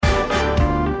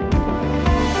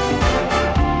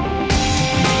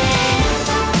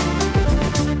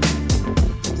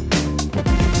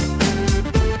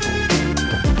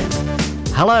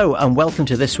Hello and welcome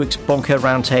to this week's Bonker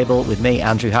Roundtable with me,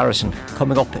 Andrew Harrison.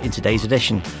 Coming up in today's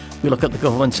edition, we look at the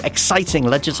government's exciting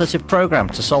legislative programme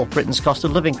to solve Britain's cost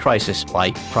of living crisis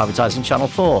by privatising Channel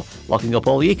 4, locking up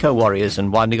all the eco-warriors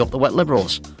and winding up the wet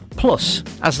liberals. Plus,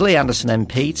 as Lee Anderson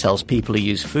MP tells people who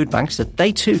use food banks that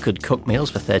they too could cook meals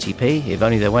for 30p if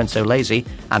only they weren't so lazy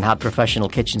and had professional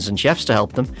kitchens and chefs to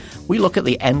help them, we look at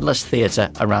the endless theatre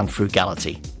around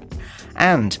frugality.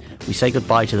 And we say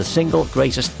goodbye to the single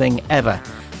greatest thing ever.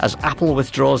 As Apple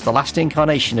withdraws the last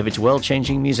incarnation of its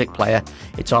world-changing music player,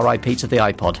 it's RIP to the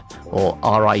iPod, or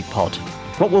RiPod.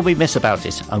 What will we miss about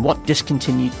it, and what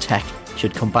discontinued tech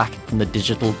should come back from the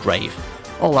digital grave?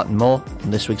 All that and more in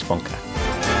this week's Bunker.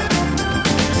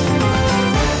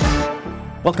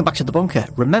 Welcome back to The Bunker.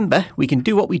 Remember, we can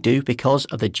do what we do because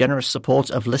of the generous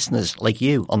support of listeners like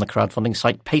you on the crowdfunding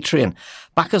site Patreon.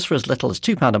 Back us for as little as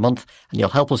 £2 a month and you'll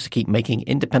help us to keep making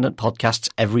independent podcasts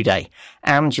every day.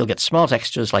 And you'll get smart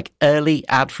extras like early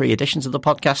ad-free editions of the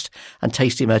podcast and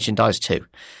tasty merchandise too.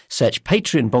 Search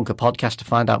Patreon Bunker Podcast to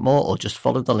find out more or just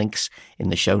follow the links in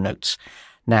the show notes.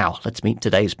 Now, let's meet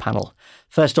today's panel.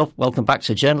 First up, welcome back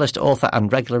to journalist, author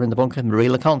and regular in The Bunker, Marie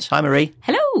LeConte. Hi, Marie.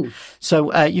 Hello.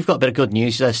 So you've got a bit of good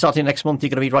news. Starting next month, you're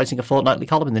going to be writing a fortnightly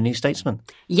column in The New Statesman.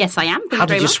 Yes, I am. How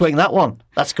did you swing that one?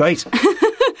 That's great.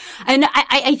 And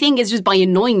I think it's just by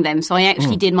annoying them. So I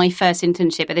actually did my first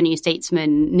internship at The New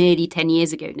Statesman nearly 10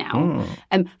 years ago now.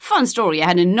 Fun story. I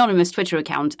had an anonymous Twitter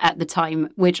account at the time,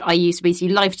 which I used to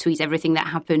basically live tweet everything that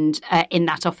happened in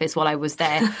that office while I was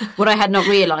there. What I had not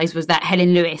realised was that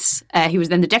Helen Lewis, who was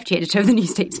then the deputy editor of The New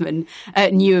Statesman,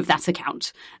 knew of that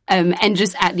account. And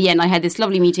just at the end, I had this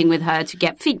lovely meeting with her to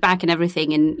get feedback and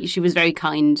everything. And she was very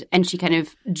kind. And she kind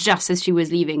of, just as she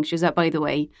was leaving, she was like, by the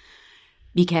way,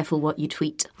 be careful what you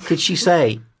tweet. Did she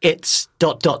say, it's ...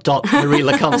 Marie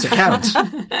LeConte's account?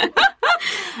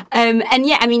 And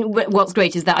yeah, I mean, what's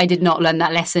great is that I did not learn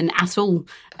that lesson at all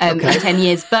in 10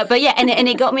 years. But yeah, and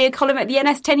it got me a column at the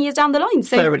NS 10 years down the line.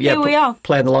 So here we are.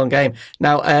 Playing the long game.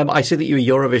 Now, I see that you were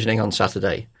Eurovisioning on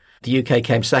Saturday. The UK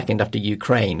came second after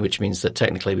Ukraine, which means that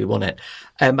technically we won it.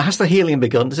 Has the healing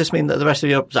begun? Does this mean that the rest of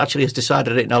Europe actually has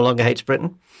decided it no longer hates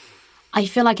Britain? I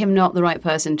feel like I'm not the right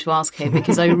person to ask here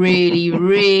because I really,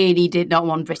 really did not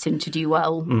want Britain to do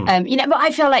well. But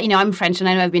I feel like, I'm French and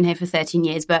I know I've been here for 13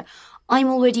 years, but I'm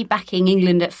already backing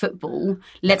England at football.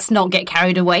 Let's not get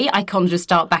carried away. I can't just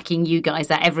start backing you guys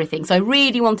at everything. So I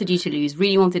really wanted you to lose,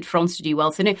 really wanted France to do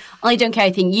well. So no, I don't care.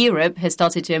 I think Europe has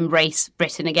started to embrace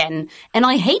Britain again and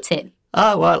I hate it.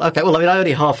 Oh, well, okay. Well, I mean, I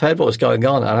only half heard what was going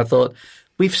on and I thought,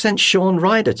 we've sent Sean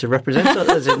Ryder to represent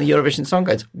us in the Eurovision Song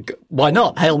Contest. Why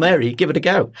not? Hail Mary, give it a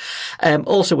go.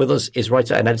 Also with us is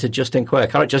writer and editor Justin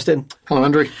Quirk. All right, Justin. Hello,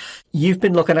 Andrew. You've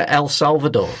been looking at El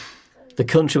Salvador, the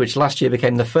country which last year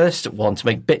became the first one to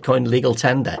make Bitcoin legal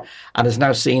tender and has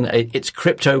now seen its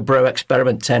crypto bro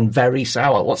experiment turn very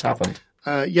sour. What's happened?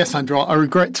 Yes, Andrew, I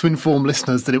regret to inform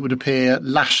listeners that it would appear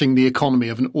lashing the economy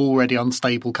of an already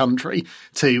unstable country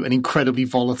to an incredibly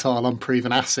volatile,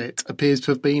 unproven asset appears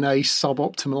to have been a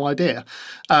suboptimal idea.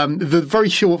 The very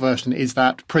short version is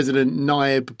that President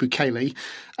Nayib Bukele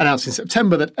announced in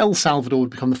September that El Salvador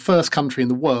would become the first country in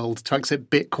the world to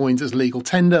accept bitcoins as legal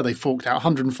tender. They forked out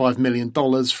 $105 million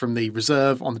from the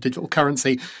reserve on the digital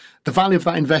currency. The value of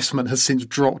that investment has since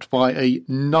dropped by a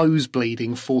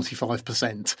nose-bleeding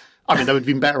 45%. I mean, they would have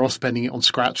been better off spending it on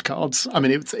scratch cards. I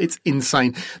mean, it's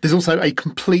insane. There's also a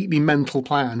completely mental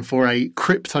plan for a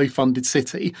crypto-funded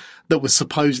city that was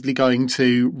supposedly going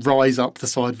to rise up the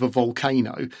side of a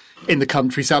volcano in the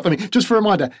country south. I mean, just for a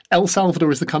reminder, El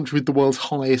Salvador is the country with the world's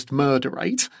highest murder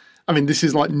rate. I mean, this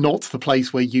is like not the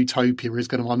place where utopia is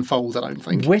going to unfold, I don't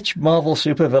think. Which Marvel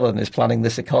supervillain is planning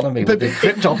this economy with the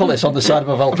Cryptopolis on the side of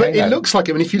a volcano? But it looks like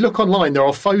it. I mean, if you look online, there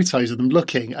are photos of them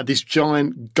looking at this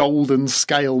giant golden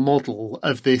scale model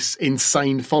of this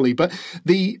insane folly. But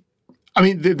the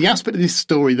aspect of this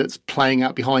story that's playing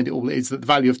out behind it all is that the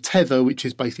value of Tether, which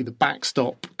is basically the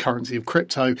backstop currency of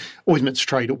crypto, always meant to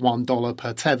trade at $1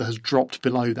 per Tether, has dropped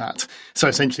below that. So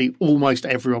essentially almost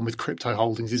everyone with crypto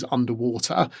holdings is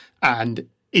underwater and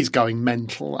is going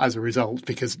mental as a result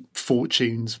because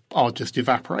fortunes are just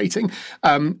evaporating.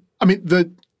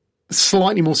 The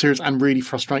slightly more serious and really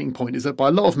frustrating point is that by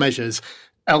a lot of measures,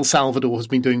 El Salvador has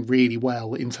been doing really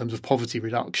well in terms of poverty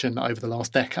reduction over the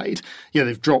last decade.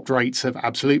 They've dropped rates of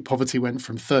absolute poverty, went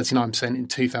from 39% in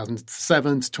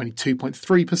 2007 to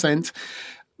 22.3%.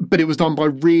 But it was done by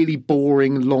really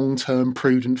boring, long-term,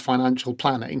 prudent financial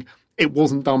planning. It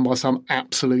wasn't done by some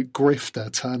absolute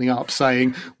grifter turning up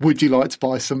saying, would you like to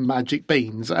buy some magic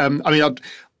beans?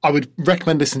 I would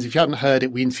recommend listening. If you hadn't heard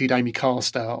it, we interviewed Amy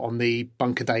Carster on the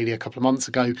Bunker Daily a couple of months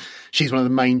ago. She's one of the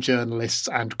main journalists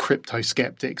and crypto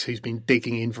skeptics who's been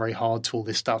digging in very hard to all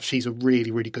this stuff. She's a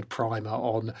really, really good primer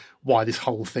on why this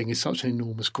whole thing is such an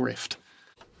enormous grift.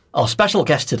 Our special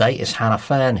guest today is Hannah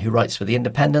Fern, who writes for The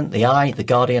Independent, The Eye, The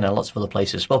Guardian and lots of other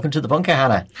places. Welcome to the Bunker,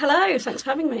 Hannah. Hello, thanks for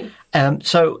having me.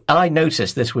 So I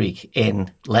noticed this week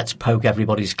in Let's Poke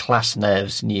Everybody's Class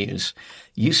Nerves news,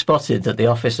 you spotted that the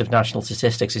Office of National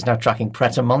Statistics is now tracking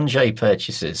Pret-a-Manger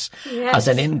purchases as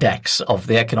an index of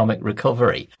the economic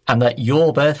recovery, and that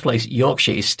your birthplace,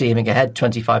 Yorkshire, is steaming ahead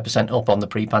 25% up on the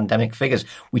pre-pandemic figures.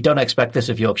 We don't expect this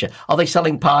of Yorkshire. Are they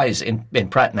selling pies in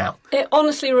Pret now? It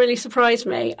honestly really surprised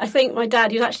me. I think my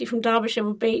dad, who's actually from Derbyshire,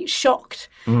 would be shocked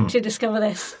to discover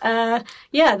this.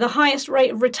 The highest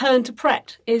rate of return to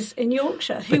Pret is in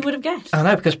Yorkshire. Who would have guessed? I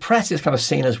know, because Pret is kind of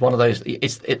seen as one of those,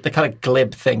 it's the kind of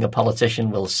glib thing a politician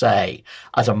will say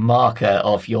as a marker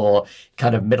of your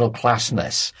kind of middle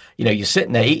classness. You know, you're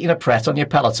sitting there eating a Pret on your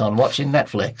Peloton, watching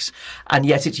Netflix, and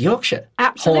yet it's Yorkshire.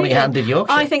 Absolutely. Horny-handed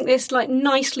Yorkshire. I think this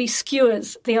nicely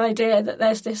skewers the idea that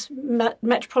there's this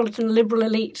metropolitan liberal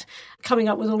elite coming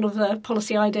up with all of the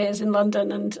policy ideas in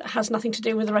London and has nothing to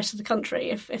do with the rest of the country,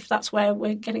 if that's where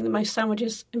we're getting the most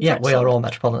sandwiches. Yeah, we are all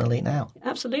metropolitan elite now.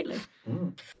 Absolutely.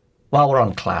 While we're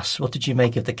on class, what did you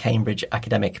make of the Cambridge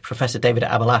academic Professor David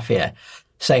Abulafia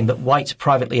saying that white,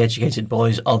 privately educated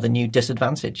boys are the new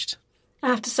disadvantaged? I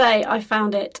have to say, I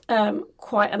found it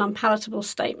quite an unpalatable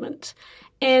statement.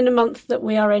 In a month that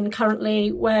we are in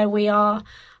currently, where we are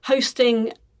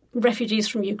hosting refugees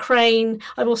from Ukraine.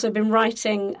 I've also been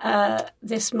writing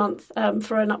this month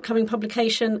for an upcoming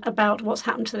publication about what's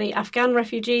happened to the Afghan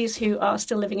refugees who are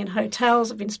still living in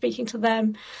hotels. I've been speaking to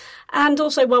them. And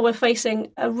also, while we're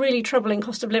facing a really troubling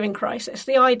cost of living crisis,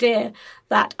 the idea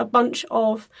that a bunch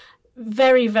of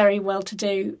very, very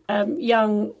well-to-do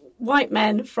young white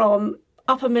men from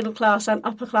upper middle class and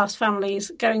upper class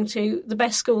families going to the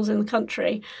best schools in the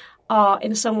country are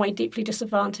in some way deeply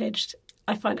disadvantaged,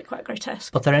 I find it quite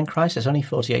grotesque. But they're in crisis. Only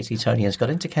 48 Etonians got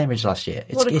into Cambridge last year.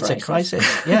 It's a crisis.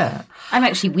 Yeah. I'm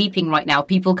actually weeping right now.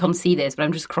 People can't see this, but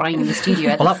I'm just crying in the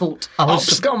studio at the thought.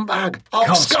 Scumbag!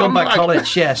 Scumbag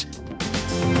College, yes.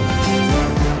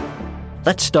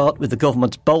 Let's start with the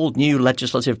government's bold new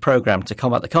legislative programme to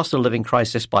combat the cost of living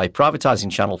crisis by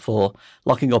privatising Channel 4,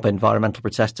 locking up environmental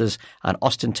protesters and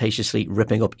ostentatiously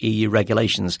ripping up EU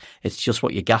regulations. It's just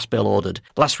what your gas bill ordered.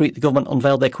 Last week, the government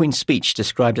unveiled their Queen's Speech,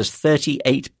 described as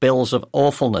 38 bills of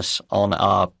awfulness, on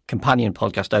our companion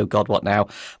podcast, Oh God, What Now?,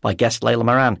 by guest Layla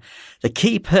Moran. The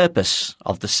key purpose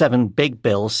of the 7 big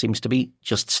bills seems to be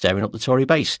just stirring up the Tory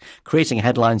base, creating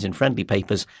headlines in friendly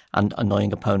papers and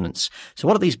annoying opponents. So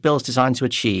what are these bills designed to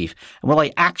achieve? And will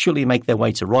they actually make their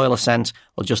way to royal assent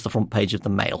or just the front page of the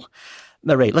Mail?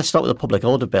 Marie, let's start with the Public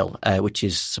Order Bill, which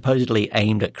is supposedly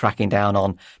aimed at cracking down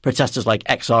on protesters like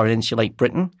XR and Insulate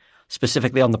Britain,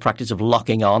 specifically on the practice of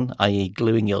locking on, i.e.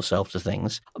 gluing yourself to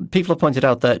things. People have pointed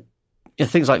out that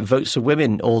things like votes for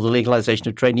women or the legalisation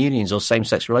of trade unions or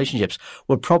same-sex relationships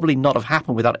would probably not have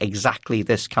happened without exactly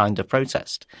this kind of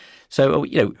protest. So,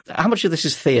 how much of this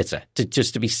is theatre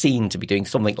to be seen to be doing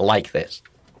something like this?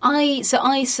 I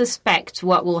suspect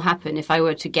what will happen, if I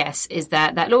were to guess, is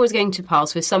that law is going to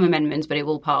pass with some amendments, but it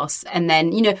will pass. And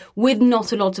then, with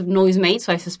not a lot of noise made,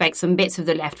 so I suspect some bits of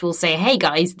the left will say, hey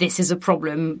guys, this is a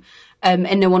problem.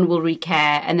 And no one will really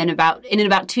care. And then in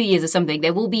about 2 years or something,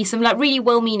 there will be some really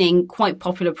well-meaning, quite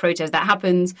popular protest that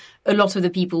happens. A lot of the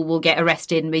people will get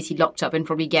arrested and basically locked up and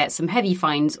probably get some heavy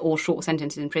fines or short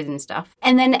sentences in prison and stuff.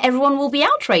 And then everyone will be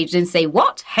outraged and say,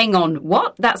 what? Hang on,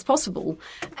 what? That's possible.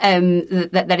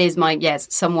 That is my,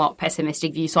 somewhat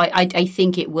pessimistic view. So I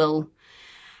think it will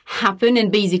happen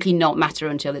and basically not matter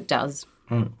until it does.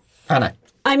 Hannah?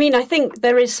 I mean, I think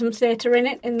there is some theatre in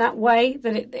it in that way,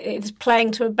 that it is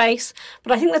playing to a base.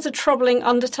 But I think there's a troubling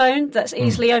undertone that's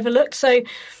easily overlooked. So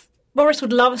Boris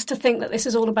would love us to think that this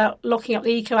is all about locking up the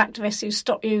eco-activists who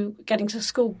stop you getting to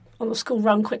school on the school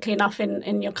run quickly enough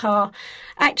in your car.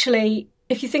 Actually,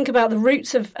 if you think about the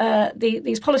roots of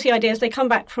these policy ideas, they come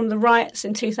back from the riots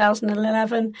in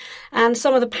 2011, and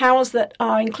some of the powers that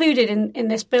are included in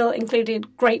this bill included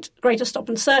greater stop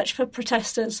and search for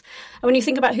protesters. And when you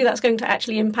think about who that's going to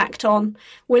actually impact on,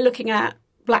 we're looking at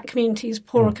black communities,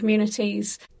 poorer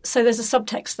communities. So there's a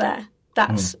subtext there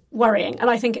that's worrying, and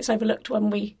I think it's overlooked when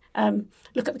we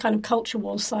look at the kind of culture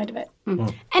wars side of it.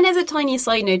 And as a tiny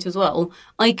side note as well,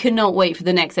 I cannot wait for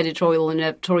the next editorial in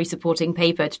a Tory supporting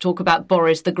paper to talk about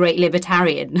Boris, the great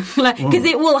libertarian. Because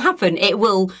it will happen. It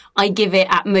will. I give it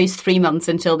at most 3 months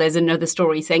until there's another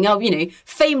story saying,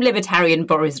 famed libertarian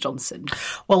Boris Johnson.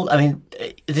 Well, I mean,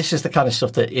 this is the kind of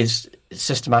stuff that is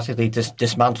systematically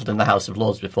dismantled in the House of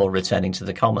Lords before returning to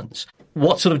the Commons.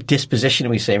 What sort of disposition are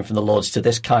we seeing from the Lords to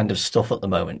this kind of stuff at the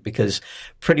moment? Because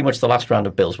pretty much the last round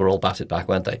of bills were all batted back,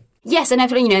 weren't they? Yes, and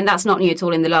and that's not new at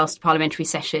all. In the last parliamentary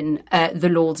session, the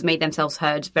Lords made themselves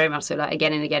heard very much so,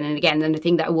 again and again and again. And I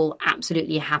think that will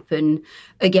absolutely happen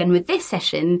again with this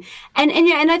session. And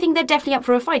I think they're definitely up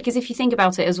for a fight, because if you think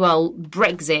about it as well,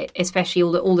 Brexit, especially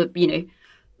all the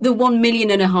the 1.5 million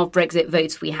Brexit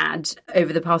votes we had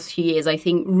over the past few years, I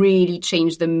think really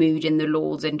changed the mood in the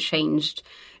Lords and changed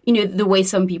the way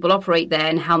some people operate there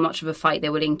and how much of a fight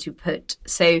they're willing to put.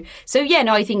 I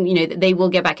think, they will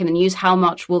get back in the news. How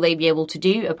much will they be able to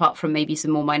do, apart from maybe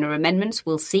some more minor amendments?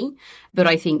 We'll see. But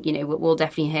I think, we'll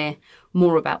definitely hear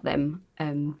more about them,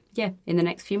 in the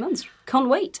next few months. Can't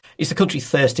wait. Is the country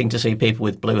thirsting to see people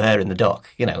with blue hair in the dock,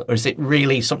 or is it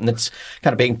really something that's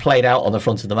kind of being played out on the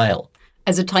front of the Mail?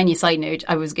 As a tiny side note,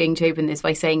 I was going to open this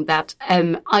by saying that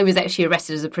I was actually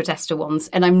arrested as a protester once,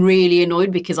 and I'm really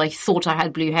annoyed because I thought I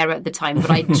had blue hair at the time, but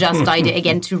I just dyed it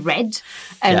again to red.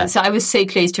 So I was so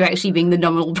close to actually being the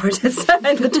nominal protester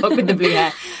in the top with the blue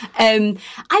hair.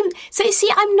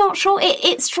 I'm not sure.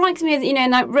 It strikes me as,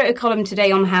 and I wrote a column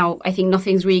today on how I think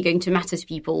nothing's really going to matter to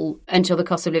people until the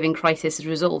cost of living crisis is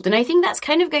resolved. And I think that's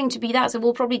kind of going to be that. So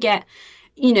we'll probably get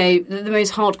the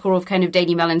most hardcore of kind of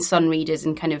Daily Mail and Sun readers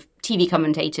and kind of TV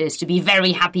commentators to be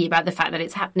very happy about the fact that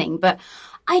it's happening. But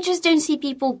I just don't see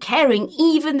people caring,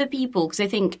 even the people, because I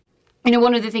think,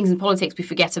 one of the things in politics we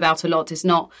forget about a lot is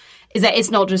that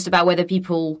it's not just about whether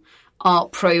people are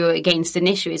pro or against an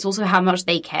issue. It's also how much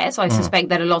they care. So I suspect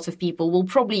that a lot of people will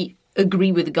probably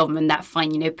agree with the government that,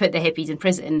 fine, put the hippies in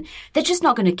prison. They're just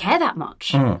not going to care that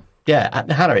much. Yeah,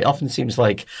 Hannah, it often seems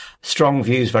like strong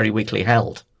views very weakly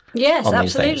held. Yes,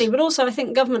 absolutely. But also I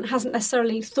think government hasn't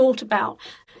necessarily thought about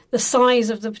the size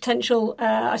of the potential,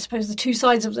 the two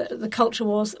sides of the culture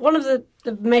wars. One of the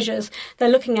measures they're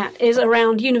looking at is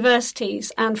around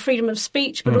universities and freedom of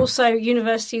speech, but also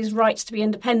universities' rights to be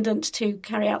independent, to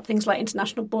carry out things like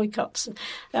international boycotts.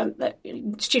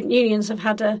 Student unions have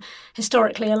had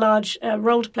historically a large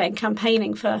role to play in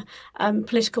campaigning for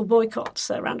political boycotts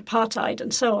around apartheid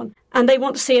and so on. And they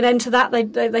want to see an end to that.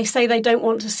 They say they don't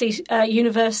want to see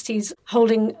universities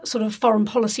holding sort of foreign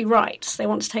policy rights. They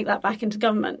want to take that back into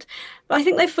government. But I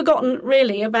think they've forgotten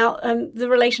really about the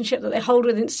relationship that they hold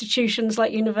with institutions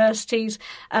like universities.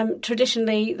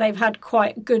 Traditionally, they've had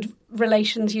quite good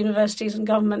relations, universities and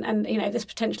government, and this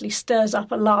potentially stirs up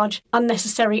a large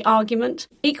unnecessary argument.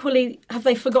 Equally, have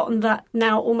they forgotten that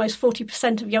now almost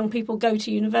 40% of young people go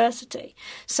to university?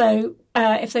 So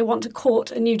if they want to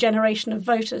court a new generation of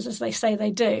voters, as they say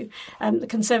they do, the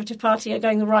Conservative Party are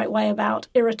going the right way about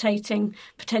irritating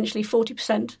potentially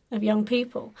 40% of young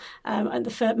people, and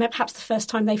perhaps the first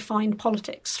time they find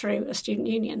politics through a student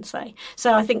union, say.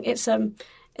 So I think it's a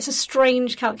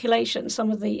strange calculation,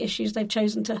 some of the issues they've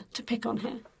chosen to pick on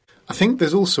here. I think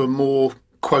there's also a more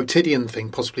quotidian thing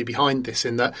possibly behind this,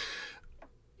 in that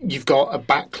you've got a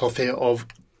backcloth here of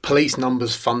police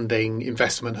numbers, funding,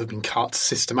 investment have been cut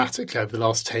systematically over the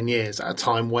last 10 years at a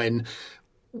time when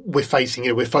we're focusing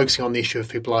on the issue of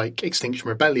people like Extinction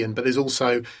Rebellion, but there's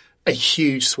also a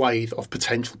huge swathe of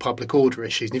potential public order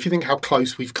issues. And if you think how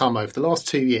close we've come over the last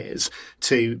 2 years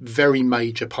to very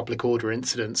major public order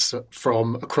incidents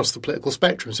from across the political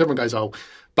spectrum, so everyone goes,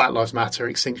 Black Lives Matter,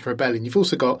 Extinction Rebellion. You've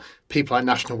also got people like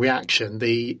National Reaction,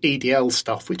 the EDL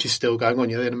stuff, which is still going on.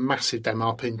 They had a massive demo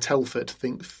up in Telford, I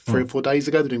think 3 or 4 days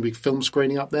ago. They're doing a big film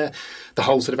screening up there. The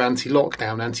whole sort of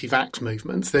anti-lockdown, anti-vax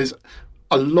movements. There's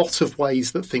a lot of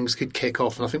ways that things could kick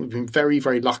off. And I think we've been very,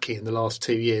 very lucky in the last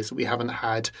 2 years that we haven't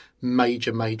had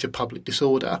major public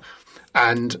disorder.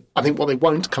 And I think what they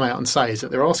won't come out and say is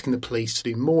that they're asking the police to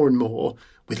do more and more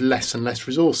with less and less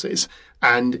resources.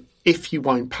 And if you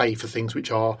won't pay for things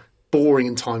which are boring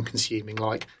and time consuming,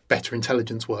 like better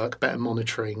intelligence work, better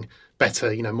monitoring,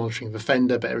 better, monitoring of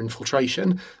offender, better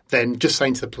infiltration, then just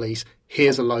saying to the police,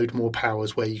 here's a load more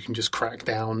powers where you can just crack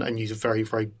down and use a very,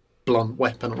 very blunt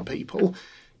weapon on people,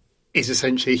 is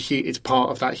essentially it's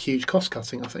part of that huge cost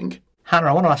cutting, I think. Hannah,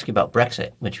 I want to ask you about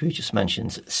Brexit, which we just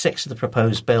mentioned. 6 of the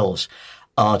proposed bills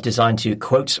are designed to,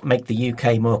 quote, make the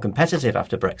UK more competitive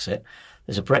after Brexit.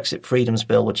 There's a Brexit Freedoms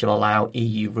Bill which will allow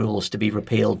EU rules to be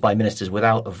repealed by ministers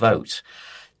without a vote.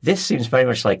 This seems very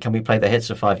much like Can We Play the Hits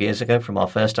of 5 years ago from our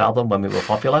first album when we were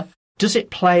popular? Does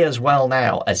it play as well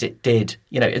now as it did,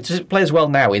 does it play as well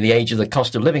now in the age of the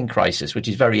cost of living crisis, which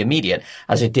is very immediate,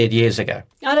 as it did years ago?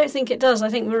 I don't think it does. I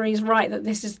think Marie's right that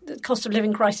the cost of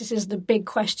living crisis is the big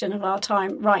question of our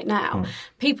time right now.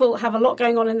 People have a lot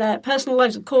going on in their personal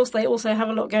lives. Of course, they also have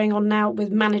a lot going on now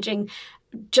with managing,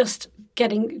 just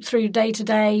getting through day to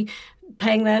day,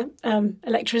 paying their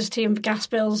electricity and gas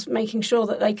bills, making sure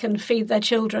that they can feed their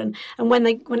children. And when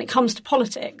it comes to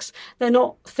politics, they're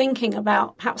not thinking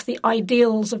about perhaps the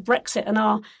ideals of Brexit and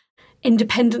our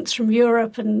independence from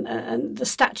Europe and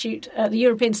the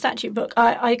European Statute Book.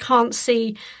 I can't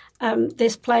see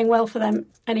this playing well for them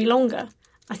any longer.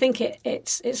 I think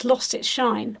it's lost its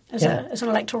shine as an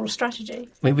electoral strategy.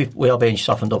 We are being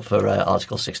softened up for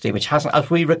Article 16, which hasn't, as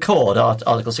we record,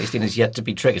 Article 16 is yet to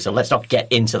be triggered, so let's not get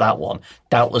into that one.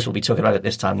 Doubtless we'll be talking about it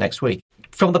this time next week.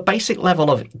 From the basic level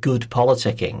of good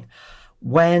politicking,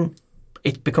 when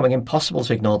it's becoming impossible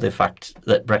to ignore the fact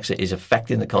that Brexit is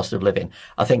affecting the cost of living,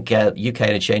 I think UK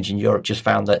and a Change in Europe just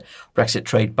found that Brexit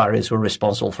trade barriers were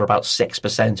responsible for about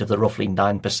 6% of the roughly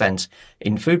 9%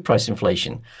 in food price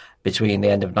inflation between the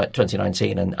end of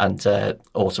 2019 and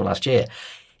autumn last year.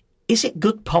 Is it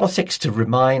good politics to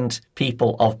remind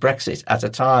people of Brexit at a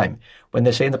time when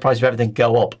they're seeing the price of everything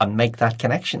go up and make that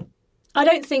connection? I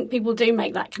don't think people do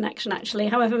make that connection, actually.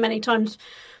 However many times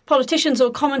politicians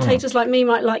or commentators like me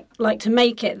might like to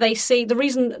make it, they see the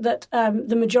reason that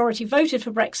the majority voted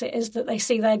for Brexit is that they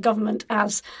see their government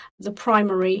as the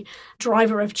primary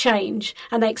driver of change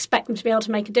and they expect them to be able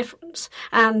to make a difference.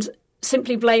 And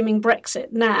simply blaming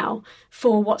Brexit now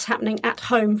for what's happening at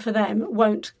home for them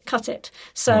won't cut it.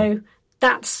 So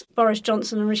that's Boris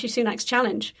Johnson and Rishi Sunak's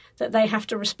challenge, that they have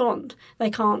to respond.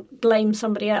 They can't blame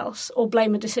somebody else or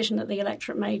blame a decision that the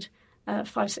electorate made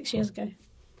 5-6 years ago.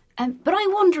 But I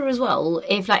wonder as well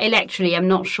if, electorally, I'm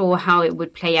not sure how it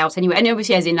would play out anyway. And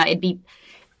obviously, as in,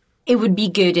 it would be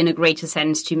good in a greater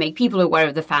sense to make people aware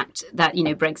of the fact that,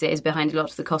 Brexit is behind a lot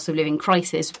of the cost of living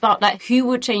crisis. But who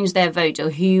would change their vote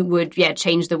or who would,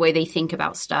 change the way they think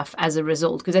about stuff as a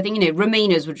result? Because I think,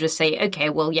 Remainers would just say, OK,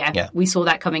 well, we saw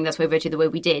that coming. That's why we voted the way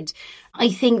we did. I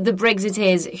think the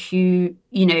Brexiteers who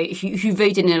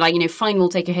voted in fine, we'll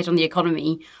take a hit on the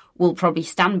economy, will probably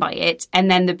stand by it.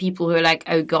 And then the people who are like,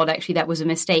 oh, God, actually, that was a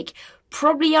mistake,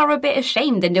 probably are a bit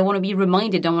ashamed and don't want to be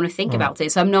reminded, don't want to think about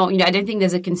it. So I'm not, I don't think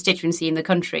there's a constituency in the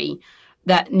country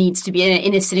that needs to be,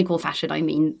 in a cynical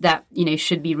fashion, that,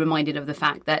 should be reminded of the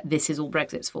fact that this is all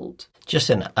Brexit's fault.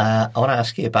 Justin, I want to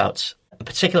ask you about a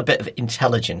particular bit of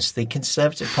intelligence. The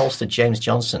Conservative pollster James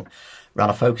Johnson ran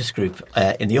a focus group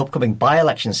in the upcoming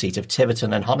by-election seat of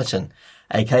Tiverton and Honiton,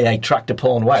 a.k.a. Tractor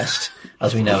Porn West,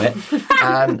 as we know it.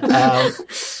 And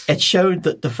it showed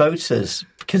that the voters,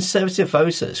 Conservative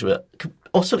voters, were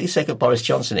utterly sick of Boris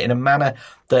Johnson in a manner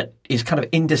that is kind of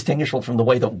indistinguishable from the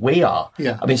way that we are.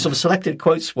 Yeah. I mean, some selected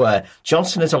quotes were,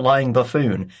 Johnson is a lying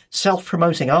buffoon,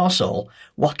 self-promoting arsehole.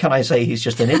 What can I say? He's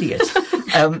just an idiot.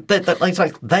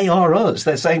 Like they are us.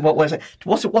 They're saying what we're saying.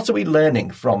 What are we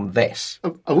learning from this?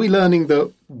 Are we learning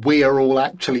that we are all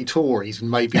actually Tories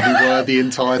and maybe we were the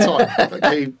entire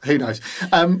time? Who knows?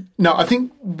 No, I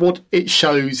think what it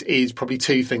shows is probably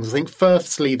two things. I think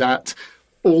firstly that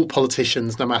all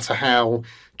politicians, no matter how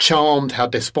charmed, how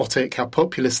despotic, how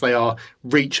populist they are,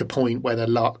 reach a point where their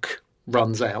luck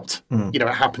runs out. It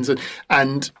happens.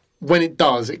 And when it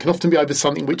does, it can often be over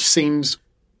something which seems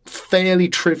fairly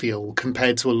trivial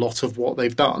compared to a lot of what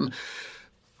they've done.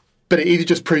 But it either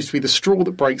just proves to be the straw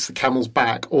that breaks the camel's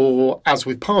back, or, as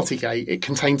with Partygate, it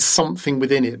contains something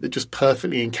within it that just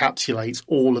perfectly encapsulates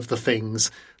all of the things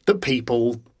that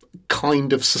people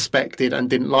kind of suspected and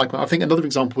didn't like. I think another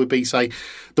example would be, say,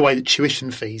 the way that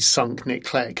tuition fees sunk Nick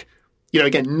Clegg.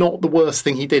 Again, not the worst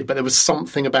thing he did, but there was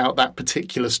something about that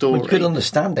particular story. Well, you could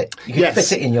understand it. You could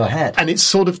fit it in your head. And it's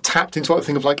sort of tapped into that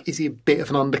thing of is he a bit of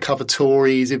an undercover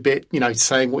Tory? Is he a bit,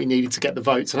 saying what he needed to get the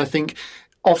votes? And I think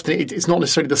often it's not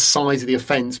necessarily the size of the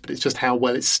offence, but it's just how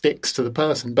well it sticks to the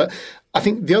person. But I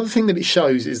think the other thing that it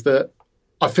shows is that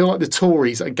I feel like the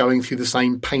Tories are going through the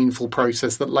same painful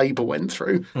process that Labour went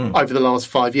through over the last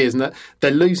 5 years, and that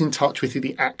they're losing touch with who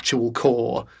the actual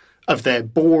core of their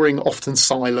boring, often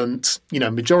silent,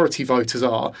 majority voters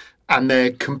are, and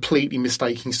they're completely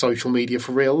mistaking social media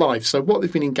for real life. So what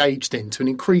they've been engaged in, to an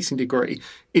increasing degree,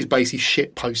 is basically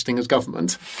shit posting as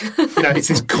government. It's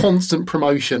this constant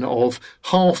promotion of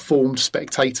half-formed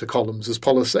spectator columns as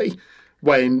policy,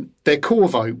 when their core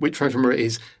vote, which remember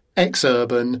is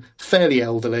ex-urban, fairly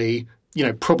elderly,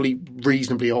 probably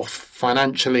reasonably off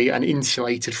financially and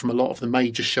insulated from a lot of the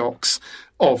major shocks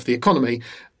of the economy,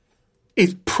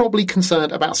 is probably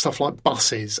concerned about stuff like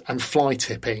buses and fly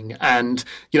tipping and,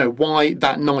 why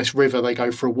that nice river they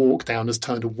go for a walk down has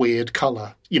turned a weird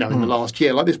colour, in the last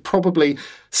year. Like, there's probably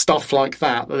stuff like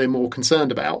that they're more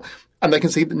concerned about. And they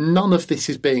can see that none of this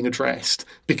is being addressed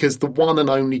because the one and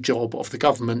only job of the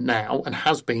government now, and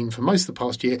has been for most of the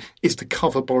past year, is to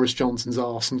cover Boris Johnson's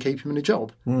arse and keep him in a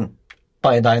job.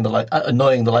 By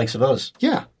annoying the likes of us.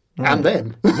 Yeah, and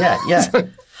them. Yeah.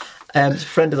 A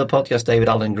friend of the podcast, David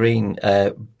Allen Green,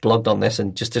 blogged on this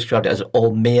and just described it as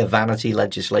all mere vanity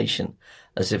legislation.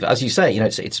 As if, as you say,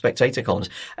 it's spectator columns.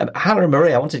 Hannah and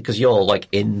Marie, I wanted, because you're like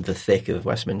in the thick of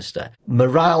Westminster,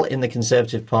 morale in the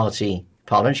Conservative Party,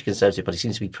 Parliamentary Conservative Party,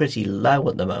 seems to be pretty low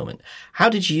at the moment. How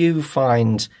did you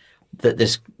find that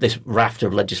this raft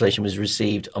of legislation was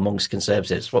received amongst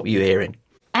Conservatives? What were you hearing?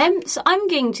 So I'm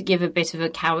going to give a bit of a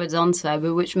coward's answer,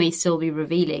 but which may still be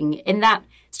revealing, in that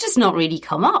it's just not really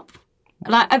come up.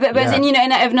 And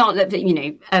I've not,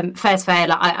 fair's fair.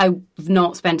 Like, I've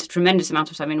not spent a tremendous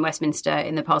amount of time in Westminster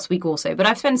in the past week or so, but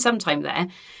I've spent some time there.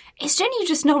 It's generally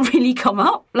just not really come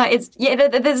up. Like,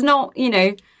 there's not,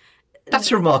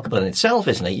 That's remarkable in itself,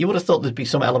 isn't it? You would have thought there'd be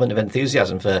some element of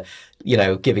enthusiasm for,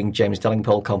 giving James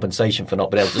Delingpole compensation for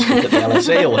not being able to speak at the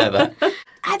LSE or whatever.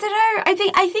 I don't know.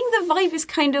 I think the vibe is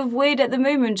kind of weird at the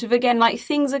moment of, again, like,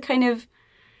 things are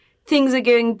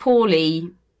going poorly,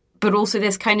 but also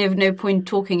there's kind of no point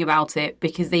talking about it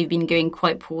because they've been going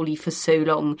quite poorly for so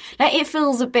long. Like, it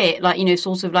feels a bit like,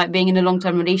 sort of like being in a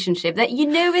long-term relationship that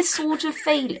is sort of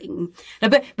failing.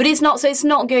 But it's not, so it's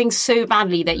not going so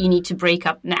badly that you need to break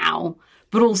up now,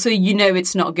 but also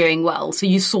it's not going well, so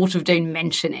you sort of don't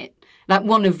mention it. Like,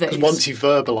 one of those. Once you've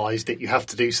verbalised it, you have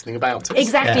to do something about it.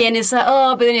 Exactly, yeah. And it's like,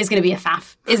 but then it's going to be a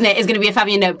faff, isn't it? It's going to be a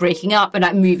faff, breaking up and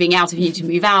like moving out if you need to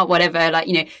move out, whatever. Like,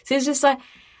 so it's just like,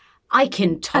 I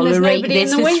can tolerate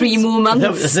this for 3 more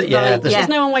months. There's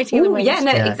no one waiting in the wings.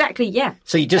 Exactly, yeah.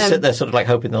 So you just sit there sort of like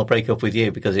hoping they'll break up with you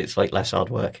because it's like less hard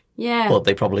work. Yeah. But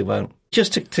they probably won't.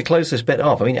 Just to close this bit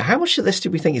off, I mean, how much of this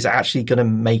do we think is actually going to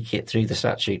make it through the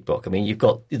statute book? I mean,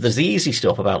 there's the easy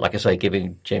stuff about, like I say,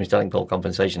 giving James Delingpole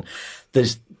compensation.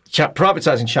 There's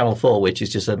privatising Channel 4, which is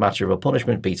just a matter of a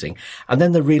punishment beating. And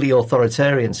then the really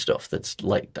authoritarian stuff that's,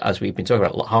 like, as we've been talking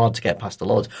about, hard to get past the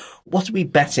Lords. What are we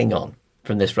betting on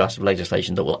from this raft of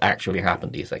legislation that will actually happen,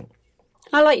 do you think?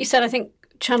 Like you said, I think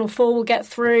Channel 4 will get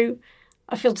through.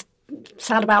 I feel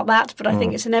sad about that, but I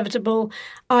think it's inevitable.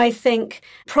 I think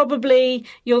probably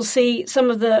you'll see some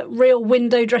of the real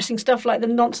window dressing stuff, like the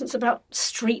nonsense about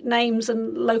street names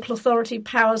and local authority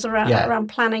powers around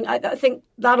planning. I think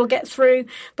that'll get through,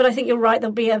 but I think you're right,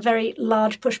 there'll be a very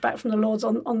large pushback from the Lords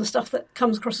on the stuff that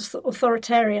comes across as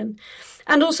authoritarian.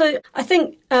 And also, I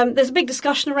think there's a big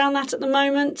discussion around that at the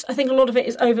moment. I think a lot of it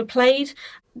is overplayed.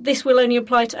 This will only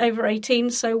apply to over 18,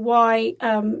 so why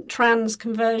trans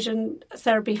conversion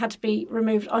therapy had to be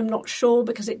removed, I'm not sure,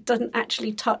 because it doesn't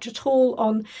actually touch at all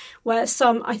on where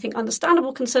some, I think,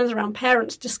 understandable concerns around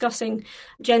parents discussing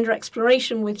gender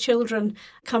exploration with children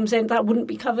comes in. That wouldn't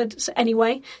be covered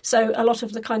anyway. So a lot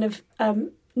of the kind of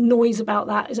noise about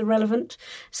that is irrelevant.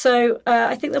 So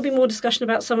I think there'll be more discussion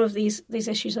about some of these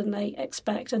issues than they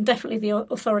expect, and definitely the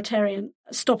authoritarian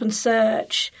stop and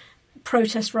search,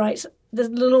 protest rights. The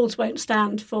Lords won't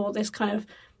stand for this kind of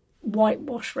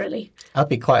whitewash, really. I'd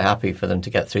be quite happy for them to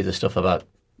get through the stuff about,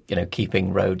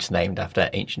 keeping roads named after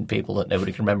ancient people that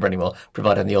nobody can remember anymore,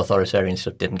 provided the authoritarian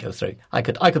stuff didn't go through. I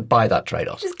could buy that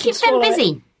trade-off. Just keep them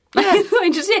busy. Yeah.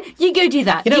 You go do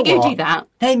that. You go do that.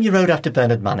 Name your road after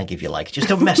Bernard Manning if you like. Just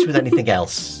don't mess with anything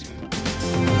else.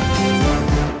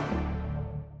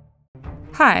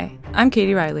 Hi, I'm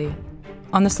Katie Riley.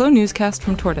 On the Slow Newscast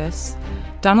from Tortoise,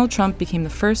 Donald Trump became the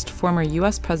first former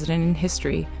U.S. president in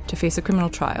history to face a criminal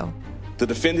trial. The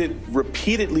defendant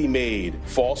repeatedly made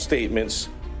false statements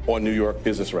on New York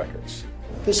business records.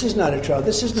 This is not a trial.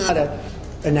 This is not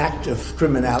an act of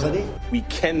criminality. We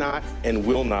cannot and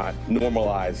will not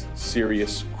normalize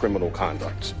serious criminal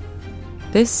conduct.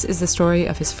 This is the story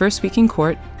of his first week in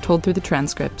court, told through the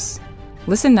transcripts.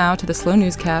 Listen now to the Slow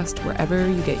Newscast wherever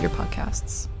you get your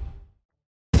podcasts.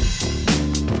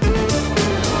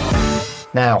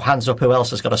 Now, hands up who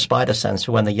else has got a spider sense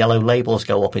for when the yellow labels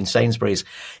go up in Sainsbury's.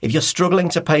 If you're struggling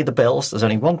to pay the bills, there's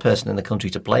only one person in the country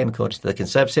to blame, according to the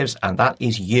Conservatives, and that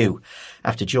is you.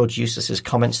 After George Eustace's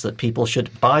comments that people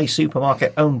should buy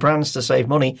supermarket-owned brands to save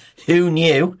money, who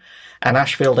knew? And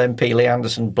Ashfield MP Lee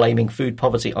Anderson blaming food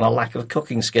poverty on a lack of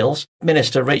cooking skills.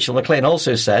 Minister Rachel Maclean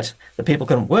also said that people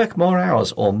can work more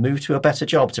hours or move to a better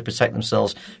job to protect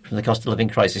themselves from the cost of living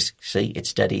crisis. See,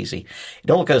 it's dead easy.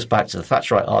 It all goes back to the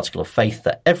Thatcherite article of faith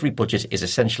that every budget is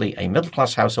essentially a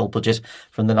middle-class household budget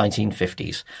from the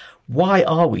 1950s. Why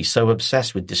are we so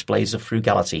obsessed with displays of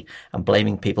frugality and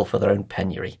blaming people for their own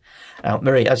penury? Now,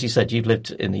 Marie, as you said, you've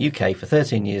lived in the UK for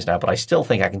 13 years now, but I still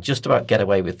think I can just about get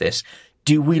away with this.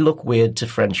 Do we look weird to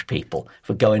French people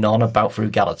for going on about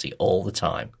frugality all the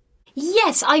time?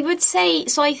 Yes, I would say.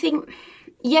 So I think...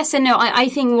 Yes and no. I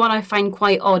think what I find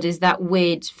quite odd is that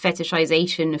weird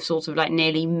fetishization of sort of like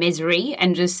nearly misery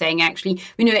and just saying actually,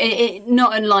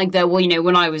 not unlike the,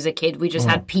 when I was a kid, we just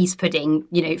had peas pudding,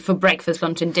 for breakfast,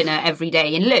 lunch and dinner every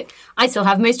day. And look, I still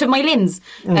have most of my limbs.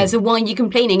 So why are you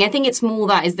complaining? I think it's more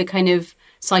that is the kind of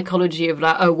psychology of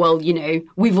like, oh, well,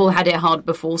 we've all had it hard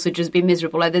before, so just be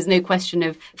miserable. Like, there's no question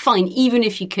of, fine, even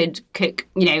if you could cook,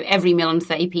 every meal on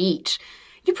 30p each,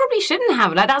 you probably shouldn't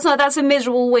have. Like, that's a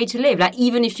miserable way to live. Like,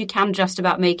 even if you can just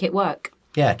about make it work.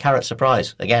 Yeah, carrot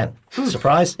surprise again.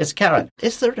 Surprise, it's a carrot.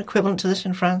 Is there an equivalent to this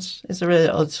in France? Is there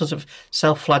a sort of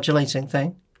self-flagellating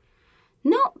thing?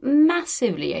 Not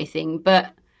massively, I think,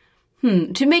 but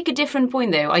to make a different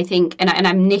point, though, I think, and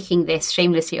I'm nicking this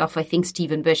shamelessly off, I think,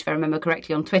 Stephen Bush, if I remember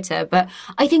correctly, on Twitter, but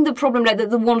I think the problem, like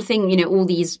the one thing, all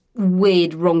these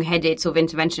weird, wrong-headed sort of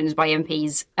interventions by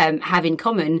MPs have in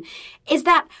common is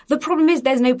that the problem is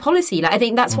there's no policy. Like, I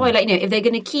think that's why, if they're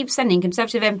going to keep sending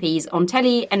Conservative MPs on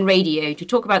telly and radio to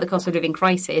talk about the cost of living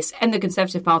crisis and the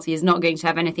Conservative Party is not going to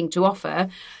have anything to offer,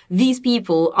 these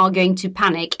people are going to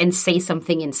panic and say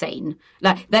something insane.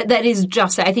 Like, that is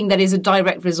just, I think that is a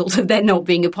direct result of there not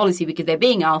being a policy because they're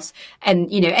being asked.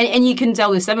 And, and you can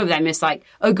tell with some of them, it's like,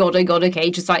 oh God, okay,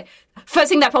 just like, first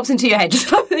thing that pops into your head, just,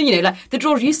 like the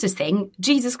George Eustace thing,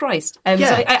 Jesus Christ. So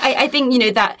I think,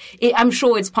 I'm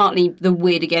sure it's partly the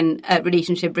weird, again,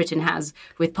 relationship Britain has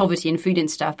with poverty and food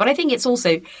and stuff. But I think it's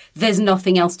also, there's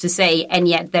nothing else to say, and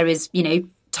yet there is,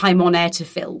 time on air to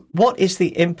fill. What is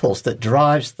the impulse that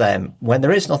drives them, when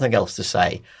there is nothing else to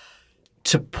say,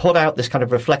 to put out this kind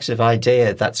of reflexive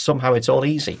idea that somehow it's all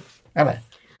easy? Anna?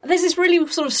 There's this really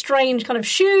sort of strange kind of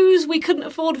shoes we couldn't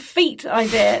afford feet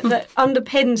idea that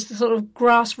underpins the sort of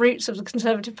grassroots of the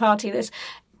Conservative Party, this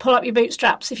pull up your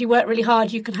bootstraps, if you work really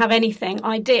hard you can have anything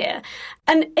idea.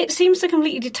 And it seems to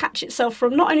completely detach itself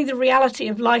from not only the reality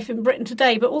of life in Britain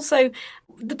today, but also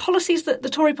the policies that the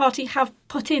Tory party have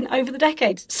put in over the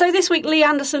decades. So this week Lee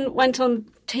Anderson went on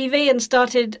TV and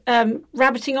started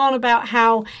rabbiting on about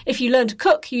how if you learn to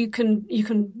cook, you can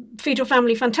feed your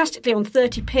family fantastically on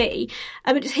 30p.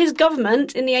 It's his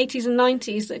government in the 80s and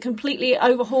 90s that completely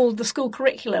overhauled the school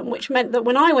curriculum, which meant that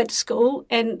when I went to school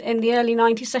in the early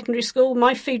 90s, secondary school,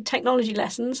 my food technology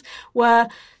lessons were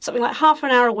something like half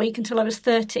an hour a week until I was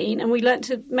 13, and we learnt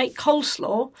to make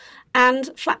coleslaw and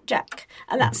flapjack,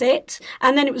 and that's it.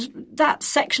 And then it was that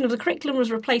section of the curriculum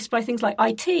was replaced by things like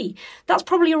IT. That's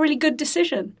probably a really good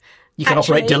decision. You can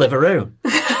operate Deliveroo.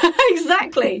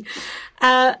 Exactly.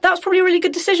 That was probably a really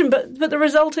good decision, but the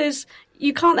result is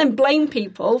you can't then blame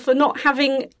people for not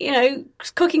having,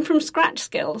 cooking from scratch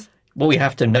skills. What we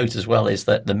have to note as well is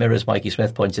that the Mirror's Mikey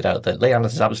Smith pointed out that Lee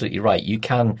Anderson's absolutely right. You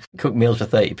can cook meals for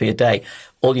 30p a day.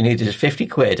 All you need is 50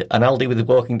 quid, an Aldi within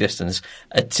walking distance,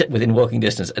 a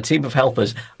team of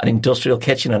helpers, an industrial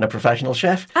kitchen and a professional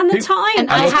chef. And the time.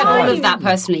 And I have all of that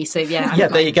personally, so yeah. Yeah,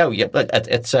 there you go. Yeah,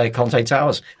 it's Conte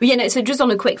Towers. But so just on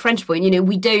a quick French point,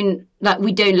 we don't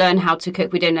learn how to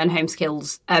cook, we don't learn home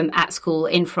skills at school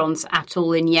in France at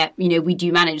all, and yet, we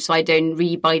do manage. So I don't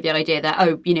really buy the idea that,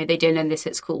 they don't learn this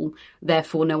at school,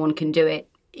 therefore no one can do it,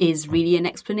 is really an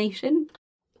explanation.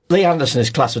 Lee Anderson is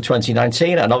class of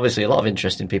 2019, and obviously a lot of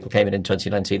interesting people came in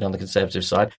 2019 on the Conservative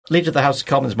side. Leader of the House of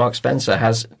Commons, Mark Spencer,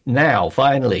 has now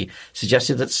finally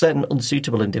suggested that certain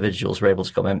unsuitable individuals were able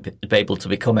to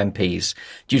become MPs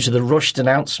due to the rushed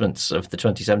announcements of the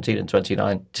 2017 and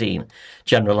 2019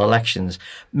 general elections.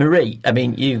 Marie,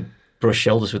 you brush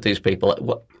shoulders with these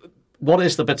people. What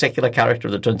is the particular character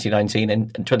of the 2019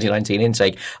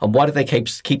 intake, and why do they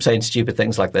keep saying stupid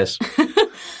things like this?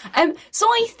 So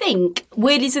I think,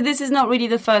 weirdly, so this is not really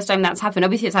the first time that's happened.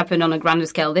 Obviously, it's happened on a grander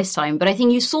scale this time, but I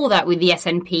think you saw that with the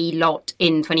SNP lot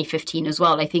in 2015 as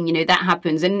well. I think, that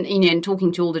happens. And, and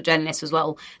talking to all the journalists as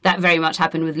well, that very much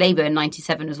happened with Labour in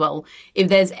 97 as well. If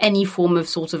there's any form of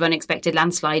sort of unexpected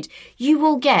landslide, you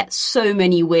will get so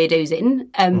many weirdos in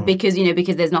because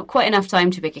there's not quite enough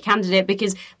time to pick a candidate,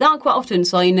 because there are quite often,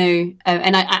 so I know,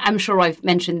 and I'm sure I've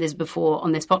mentioned this before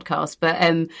on this podcast, but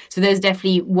so there's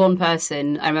definitely one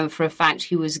person I remember for a fact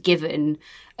who was given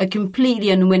a completely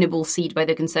unwinnable seat by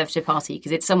the Conservative Party,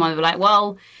 because it's someone who were like,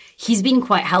 well, he's been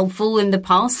quite helpful in the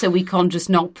past, so we can't just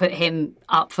not put him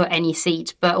up for any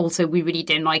seat. But also, we really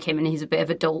don't like him and he's a bit of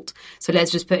a dolt, so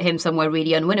let's just put him somewhere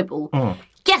really unwinnable.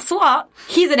 Guess what?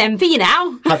 He's an MP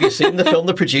now. Have you seen the film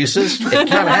The Producers? It can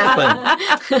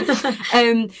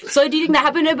happen. So I do think that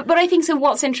happened. But I think so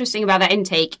what's interesting about that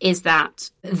intake is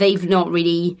that they've not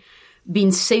really been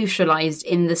socialised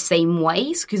in the same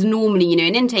ways, because normally,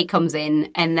 an intake comes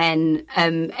in and then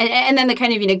and then the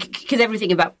kind of, because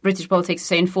everything about British politics is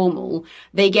so informal,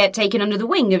 they get taken under the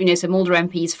wing of, some older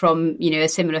MPs from, a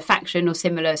similar faction or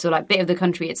similar sort of like bit of the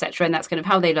country, etc. And that's kind of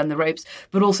how they learn the ropes,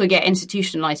 but also get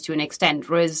institutionalised to an extent.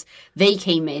 Whereas they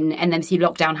came in and then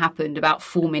lockdown happened about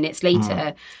 4 minutes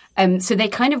later. So they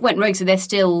kind of went rogue. So they're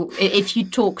still, if you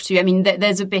talk to,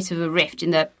 there's a bit of a rift in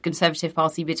the Conservative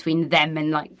Party between them and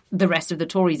like the rest of the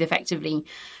Tories, effectively.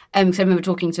 Because I remember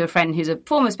talking to a friend who's a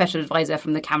former special advisor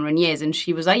from the Cameron years, and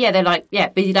she was like, they're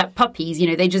busy like puppies.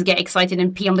 They just get excited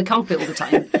and pee on the carpet all the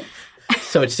time.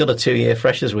 So it's still a 2-year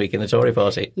Freshers' Week in the Tory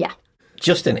Party. Yeah.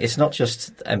 Justin, it's not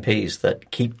just MPs that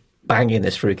keep banging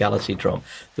this frugality drum.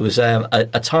 There was a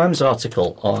Times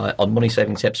article on money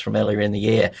saving tips from earlier in the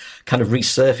year kind of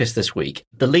resurfaced this week.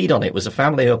 The lead on it was a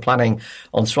family who are planning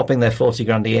on swapping their 40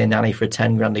 grand a year nanny for a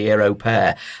 10 grand a year au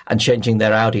pair and changing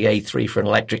their Audi A3 for an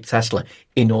electric Tesla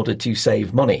in order to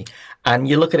save money. And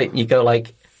you look at it and you go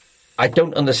like, I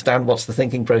don't understand what's the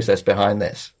thinking process behind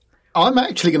this. I'm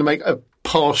actually going to make a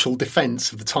partial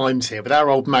defence of the Times here, with our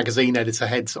old magazine editor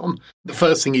heads on. The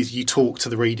first thing is you talk to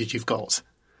the readers you've got.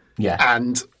 Yeah.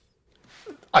 And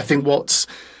I think what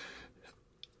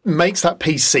makes that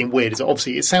piece seem weird is that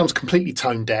obviously it sounds completely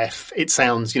tone deaf. It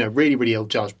sounds, really, really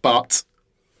ill-judged. But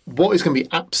what is going to be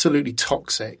absolutely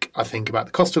toxic, I think, about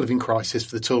the cost of living crisis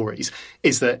for the Tories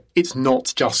is that it's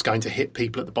not just going to hit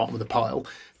people at the bottom of the pile.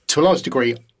 To a large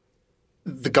degree,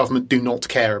 the government do not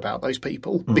care about those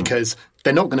people because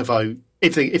they're not going to vote.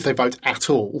 If they vote at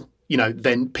all,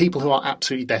 then people who are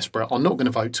absolutely desperate are not going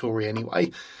to vote Tory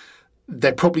anyway.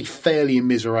 They're probably fairly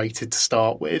immiserated to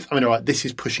start with. All right, this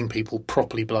is pushing people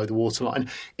properly below the waterline.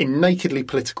 In nakedly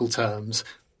political terms,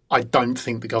 I don't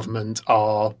think the government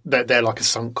they're like a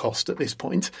sunk cost at this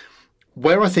point.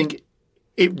 Where I think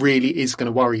it really is going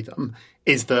to worry them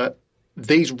is that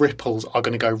these ripples are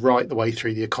going to go right the way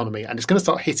through the economy, and it's going to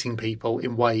start hitting people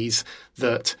in ways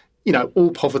that,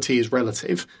 all poverty is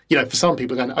relative. For some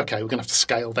people are going, okay, we're going to have to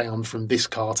scale down from this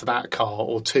car to that car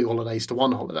or 2 holidays to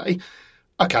 1 holiday.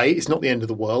 Okay, it's not the end of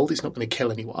the world. It's not going to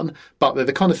kill anyone. But they're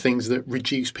the kind of things that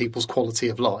reduce people's quality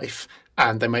of life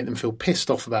and they make them feel pissed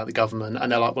off about the government.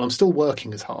 And they're like, well, I'm still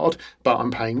working as hard, but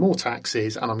I'm paying more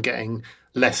taxes and I'm getting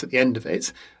less at the end of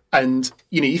it. And,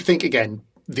 you think, again,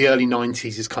 the early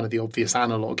 90s is kind of the obvious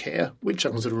analogue here, which I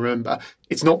can sort of remember.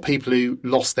 It's not people who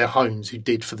lost their homes who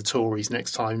did for the Tories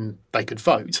next time they could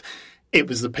vote. It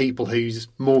was the people whose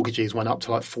mortgages went up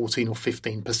to like 14 or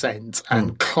 15%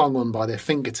 and clung on by their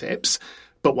fingertips,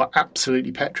 but were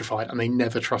absolutely petrified and they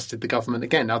never trusted the government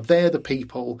again. Now, they're the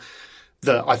people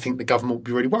that I think the government will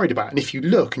be really worried about. And if you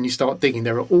look and you start digging,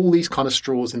 there are all these kind of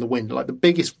straws in the wind. Like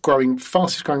the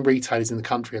fastest growing retailers in the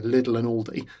country are Lidl and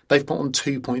Aldi. They've put on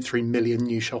 2.3 million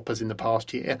new shoppers in the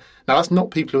past year. Now, that's not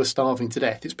people who are starving to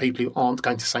death. It's people who aren't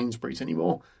going to Sainsbury's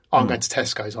anymore, aren't going to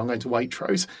Tesco's, aren't going to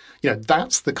Waitrose.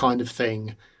 That's the kind of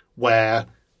thing where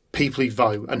people who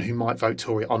vote and who might vote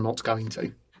Tory are not going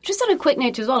to. Just on a quick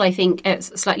note as well, I think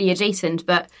it's slightly adjacent,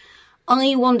 but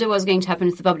I wonder what's going to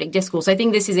happen to the public discourse. I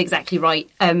think this is exactly right,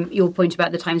 your point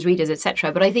about the Times readers,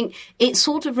 etc. But I think it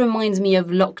sort of reminds me of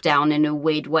lockdown in a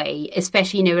weird way,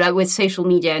 especially, like with social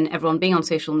media and everyone being on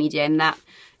social media, and that,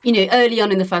 early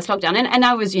on in the first lockdown, and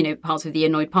I was, part of the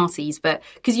annoyed parties, but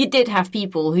because you did have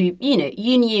people who,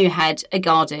 you knew had a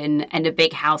garden and a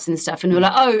big house and stuff, and were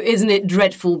like, oh, isn't it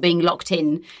dreadful being locked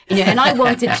in? And I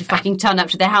wanted to fucking turn up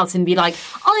to their house and be like,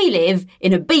 I live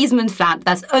in a basement flat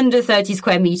that's under 30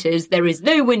 square meters. There is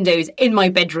no windows in my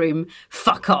bedroom.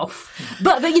 Fuck off.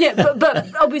 But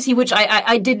obviously, which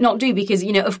I did not do because,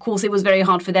 of course, it was very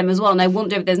hard for them as well. And I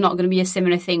wonder if there's not going to be a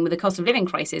similar thing with the cost of living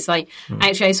crisis.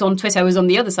 Actually, I saw on Twitter, I was on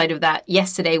the other side of that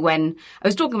yesterday when I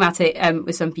was talking about it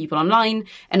with some people online,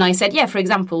 and I said, for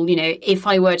example, if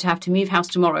I were to have to move house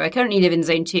tomorrow, I currently live in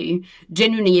zone 2,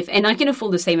 genuinely, and I can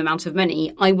afford the same amount of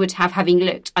money, I would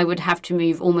have to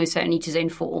move almost certainly to zone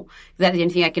 4. That's the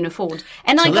only thing I can afford.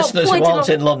 And so I got listeners who aren't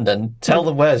in London, tell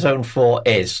them where zone 4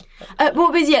 is.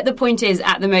 The point is,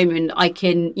 at the moment, I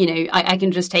can, I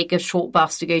can just take a short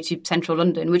bus to go to central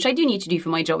London, which I do need to do for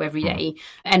my job every day,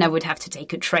 and I would have to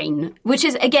take a train, which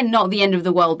is, again, not the end of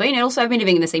the world. world. But, also I've been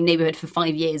living in the same neighbourhood for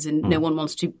 5 years and no one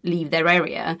wants to leave their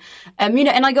area.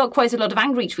 And I got quite a lot of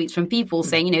angry tweets from people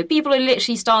saying, people are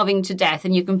literally starving to death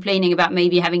and you're complaining about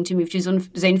maybe having to move to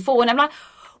zone 4. And I'm like,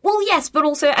 well, yes, but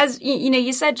also, as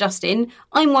you said, Justin,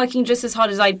 I'm working just as hard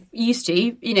as I used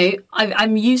to.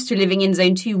 I'm used to living in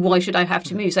zone 2. Why should I have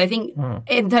to move? So I think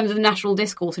in terms of national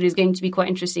discourse, it is going to be quite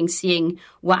interesting seeing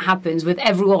what happens with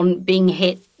everyone being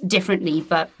hit differently,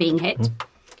 but being hit.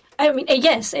 I mean,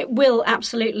 yes, it will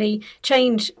absolutely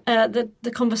change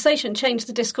the conversation, change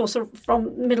the discourse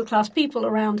from middle-class people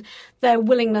around their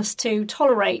willingness to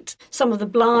tolerate some of the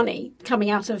blarney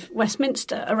coming out of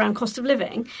Westminster around cost of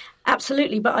living.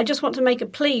 Absolutely. But I just want to make a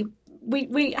plea.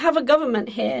 We have a government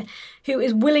here who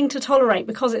is willing to tolerate,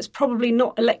 because it's probably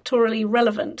not electorally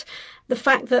relevant, the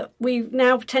fact that we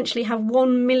now potentially have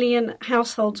 1 million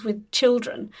households with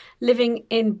children living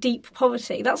in deep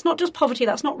poverty. That's not just poverty,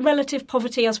 that's not relative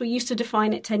poverty as we used to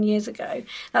define it 10 years ago.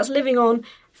 That's living on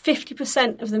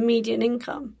 50% of the median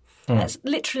income. That's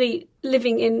literally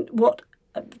living in what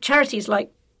charities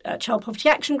like Child Poverty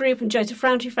Action Group and Joseph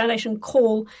Rowntree Foundation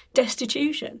call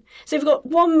destitution. So we've got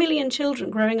 1 million children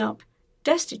growing up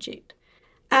destitute.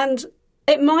 And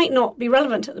it might not be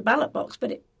relevant at the ballot box,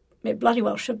 but it bloody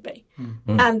well should be.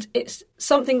 And it's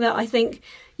something that I think,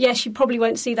 yes, you probably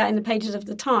won't see that in the pages of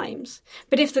the Times.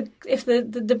 But if the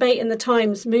debate in the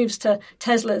Times moves to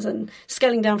Teslas and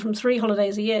scaling down from 3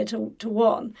 holidays a year to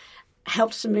 1,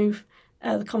 helps to move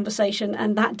the conversation,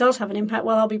 and that does have an impact,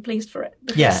 well, I'll be pleased for it.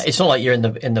 Yeah, it's not like you're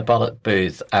in the ballot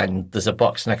booth and there's a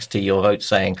box next to your vote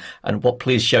saying, and what,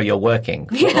 please show you're working,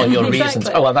 or your reasons.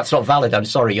 Oh, well, that's not valid, I'm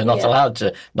sorry, you're not allowed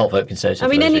to not vote Conservative. I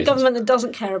mean, any reasons. government that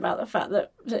doesn't care about the fact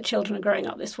that children are growing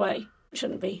up this way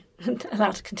shouldn't be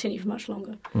allowed to continue for much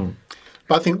longer.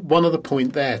 But I think one other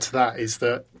point there to that is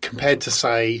that compared to,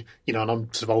 say, and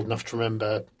I'm sort of old enough to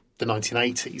remember the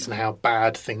 1980s and how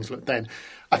bad things looked then,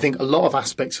 I think a lot of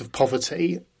aspects of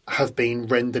poverty have been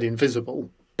rendered invisible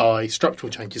by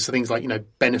structural changes. So things like,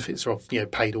 benefits are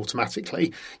paid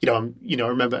automatically. I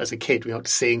remember as a kid, we were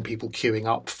seeing people queuing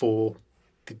up for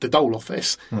the dole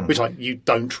office, which you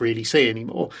don't really see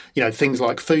anymore. Things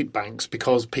like food banks,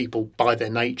 because people by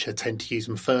their nature tend to use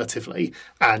them furtively,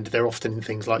 and they're often in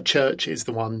things like churches.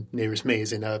 The one nearest me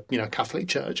is in a Catholic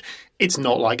church. It's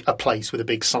not like a place with a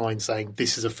big sign saying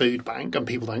this is a food bank, and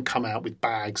people don't come out with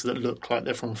bags that look like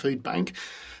they're from a food bank.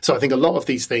 So I think a lot of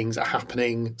these things are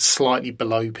happening slightly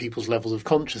below people's levels of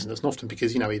consciousness, and often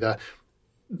because either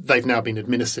they've now been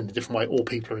administered in a different way, or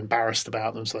people are embarrassed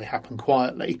about them, so they happen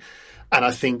quietly. And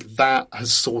I think that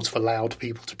has sort of allowed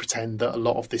people to pretend that a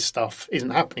lot of this stuff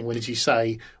isn't happening, when, as you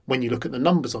say, when you look at the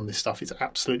numbers on this stuff, it's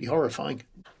absolutely horrifying.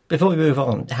 Before we move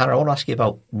on, Hannah, I want to ask you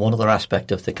about one other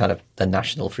aspect of the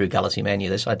national frugality menu,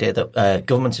 this idea that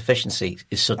government efficiency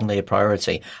is suddenly a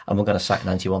priority and we're going to sack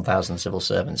 91,000 civil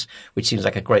servants, which seems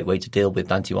like a great way to deal with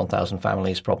 91,000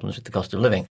 families' problems with the cost of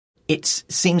living. It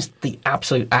seems the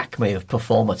absolute acme of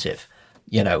performative,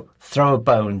 throw a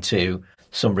bone to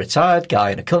some retired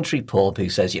guy in a country pub who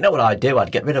says, you know what I'd do?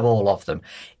 I'd get rid of all of them.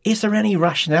 Is there any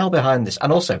rationale behind this?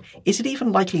 And also, is it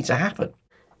even likely to happen?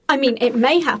 I mean, it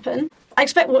may happen. I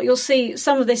expect what you'll see,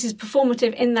 some of this is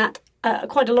performative in that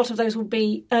quite a lot of those will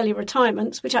be early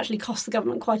retirements, which actually cost the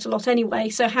government quite a lot anyway.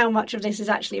 So how much of this is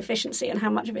actually efficiency and how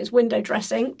much of it is window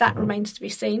dressing, that remains to be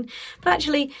seen. But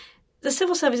actually, the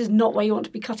civil service is not where you want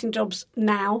to be cutting jobs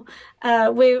now.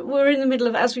 We're in the middle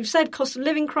of, as we've said, cost of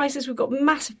living crisis. We've got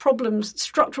massive problems,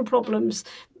 structural problems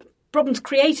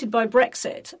created by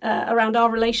Brexit around our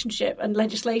relationship and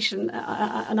legislation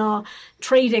and our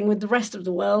trading with the rest of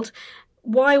the world.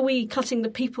 Why are we cutting the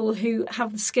people who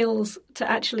have the skills to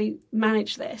actually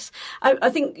manage this? I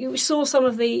think you saw some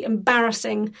of the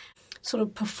embarrassing sort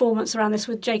of performance around this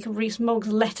with Jacob Rees-Mogg's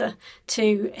letter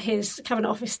to his Cabinet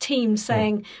Office team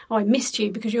saying, oh, I missed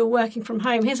you because you're working from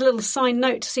home. Here's a little signed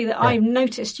note to see that I've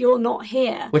noticed you're not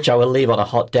here. Which I will leave on a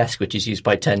hot desk, which is used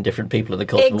by 10 different people in the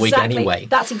course of a week anyway.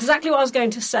 That's exactly what I was going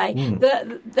to say.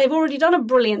 They've already done a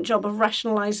brilliant job of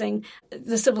rationalising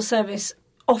the civil service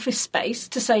office space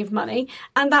to save money,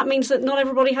 and that means that not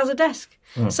everybody has a desk.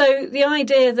 So the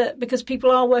idea that because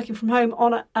people are working from home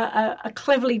on a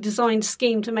cleverly designed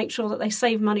scheme to make sure that they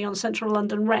save money on central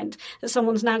London rent, that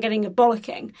someone's now getting a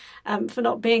bollocking for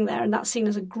not being there, and that's seen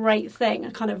as a great thing,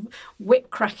 a kind of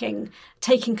whip-cracking,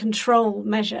 taking control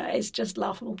measure is just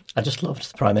laughable. I just loved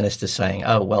the Prime Minister saying,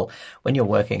 oh, well, when you're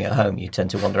working at home, you tend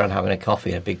to wander around having a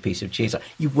coffee and a big piece of cheese.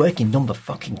 You work in number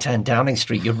fucking 10 Downing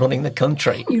Street, you're running the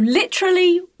country. You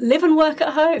literally live and work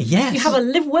at home. Yes. You have a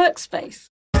live-work space.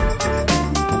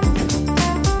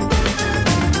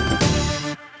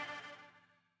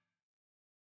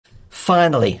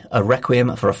 Finally, a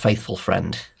requiem for a faithful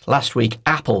friend. Last week,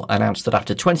 Apple announced that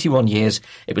after 21 years,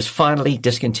 it was finally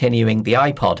discontinuing the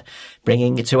iPod,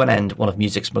 bringing to an end one of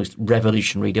music's most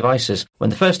revolutionary devices.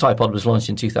 When the first iPod was launched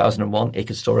in 2001, it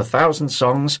could store 1,000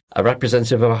 songs. A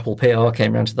representative of Apple PR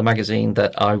came round to the magazine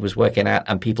that I was working at,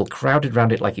 and people crowded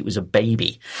around it like it was a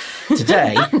baby.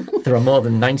 Today, there are more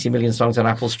than 90 million songs on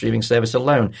Apple's streaming service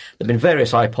alone. There have been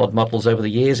various iPod models over the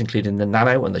years, including the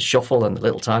Nano and the Shuffle and the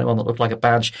little tiny one that looked like a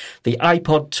badge. The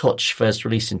iPod Touch, first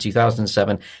released in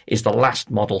 2007, is the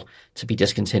last model to be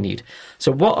discontinued.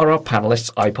 So what are our panellists'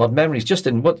 iPod memories?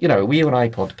 Justin, were you an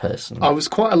iPod person? I was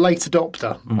quite a late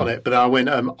adopter on it, but I went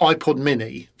iPod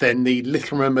Mini, then the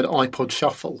little remembered iPod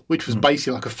Shuffle, which was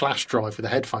basically like a flash drive with a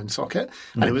headphone socket,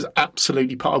 and it was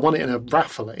absolutely... I won it in a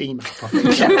raffle at EMAP, I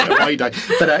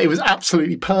think, but it was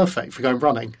absolutely perfect for going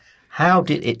running. How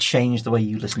did it change the way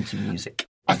you listen to music?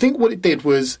 I think what it did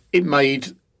was it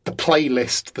made the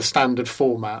playlist the standard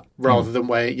format, rather than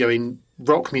where, in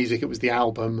rock music it was the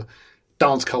album,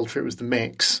 dance culture it was the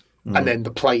mix, and then the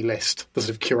playlist, the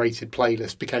sort of curated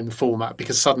playlist, became the format,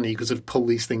 because suddenly you could sort of pull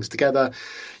these things together,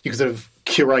 you could sort of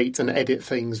curate and edit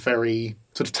things very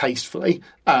sort of tastefully.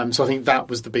 So I think that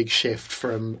was the big shift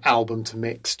from album to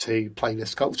mix to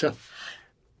playlist culture.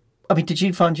 I mean, did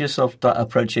you find yourself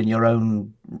approaching your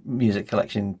own music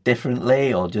collection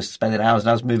differently, or just spending hours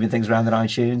and hours moving things around in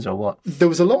iTunes, or what? There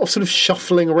was a lot of sort of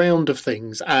shuffling around of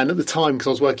things, and at the time, because I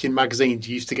was working in magazines,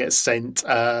 you used to get sent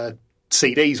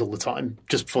CDs all the time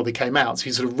just before they came out, so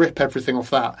you sort of rip everything off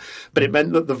that. But it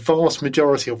meant that the vast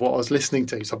majority of what I was listening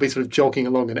to, so I'd be sort of jogging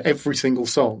along, and every single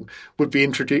song would be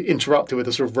interrupted with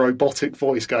a sort of robotic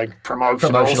voice going,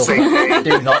 promotional CD.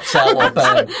 Do not sell or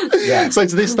burn. Yeah. So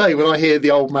to this day, when I hear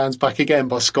The Old Man's Back Again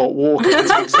by Scott Walker, it's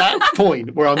the exact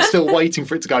point where I'm still waiting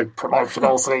for it to go,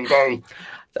 promotional CD.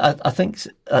 I think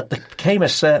there came a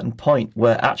certain point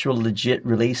where actual legit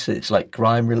releases, like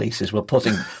grime releases, were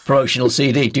putting promotional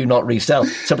CD, do not resell.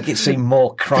 So it seemed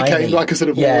more crimey. It became like a sort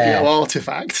of audio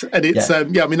artifact. And it's, I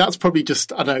mean, that's probably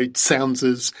just, I don't know, it sounds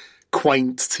as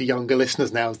quaint to younger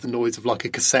listeners now as the noise of like a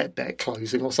cassette deck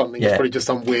closing or something. It's probably just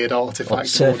some weird artifact. Like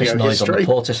surface audio noise history. on the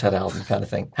Portishead album kind of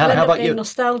thing. Hannah, how about you?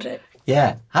 Nostalgic.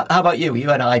 Yeah. How about you? Were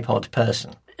you an iPod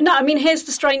person? No, I mean, here's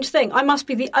the strange thing. I must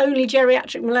be the only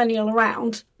geriatric millennial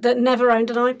around that never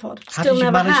owned an iPod. How did you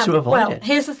never manage have. to avoid it?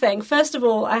 Here's the thing. First of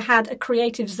all, I had a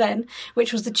Creative Zen,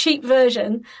 which was the cheap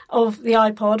version of the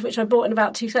iPod, which I bought in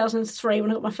about 2003 when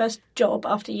I got my first job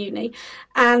after uni,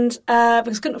 and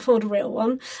because I couldn't afford a real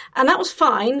one. And that was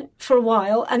fine for a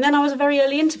while. And then I was a very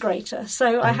early integrator.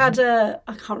 So I had I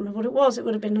can't remember what it was. It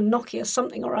would have been a Nokia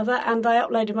something or other. And I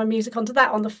uploaded my music onto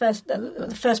that on the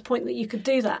first point that you could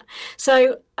do that.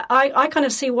 So I kind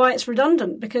of see why it's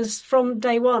redundant, because from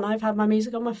day one I've had my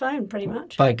music on my phone pretty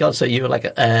much. By God, so you were like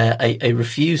a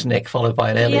refusenik followed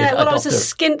by an early adopter. I was a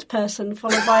skint person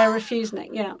followed by a refusenik,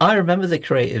 yeah. I remember the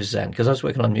Creative Zen because I was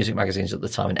working on music magazines at the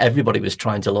time, and everybody was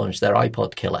trying to launch their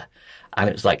iPod killer. And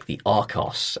it was like the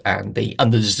Arcos and the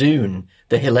Zune,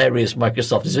 the hilarious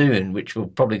Microsoft Zune, which will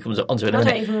probably come onto it in a minute.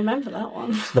 I don't even remember that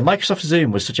one. The Microsoft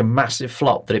Zune was such a massive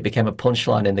flop that it became a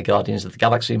punchline in the Guardians of the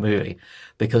Galaxy movie,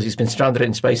 because he's been stranded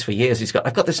in space for years.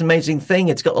 I've got this amazing thing,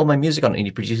 it's got all my music on it, and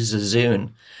he produces a Zune.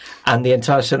 And the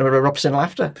entire cinema erupts in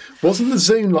laughter. Wasn't the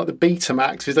Zune like the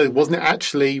Betamax? Was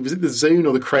it the Zune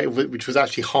or the Creative, which was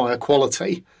actually higher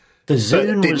quality? The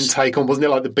Zune didn't take on, wasn't it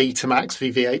like the Betamax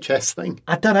VHS thing?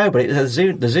 I don't know, but the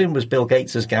Zune was Bill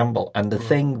Gates' gamble. And the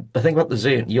thing about the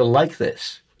Zune, you'll like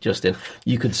this, Justin.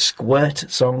 You could squirt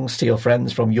songs to your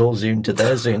friends from your Zune to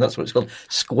their Zune. That's what it's called.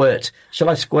 Squirt. Shall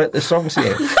I squirt the songs to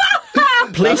you?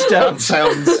 Please don't. That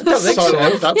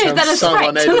sounds so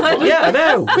unedible. Yeah, I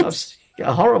know. That's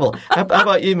horrible. How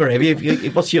about you, Marie?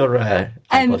 What's your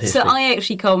iPod history? So I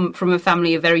actually come from a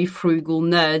family of very frugal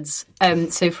nerds.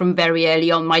 So from very early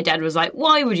on, my dad was like,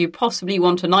 why would you possibly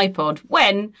want an iPod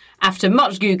when, after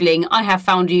much Googling, I have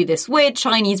found you this weird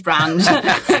Chinese brand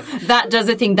that does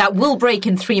a thing that will break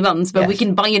in 3 months, but we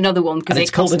can buy another one because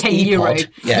it costs €10.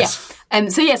 Yes.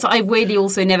 Yeah. So I've really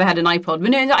also never had an iPod.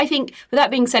 But no, I think, with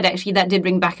that being said, actually, that did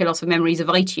bring back a lot of memories of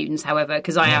iTunes, however,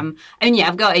 because I've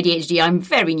got ADHD. I'm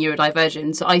very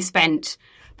neurodivergent. So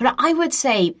I would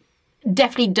say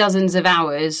definitely dozens of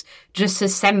hours just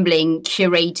assembling,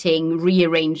 curating,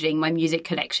 rearranging my music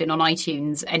collection on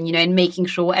iTunes, and and making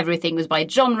sure everything was by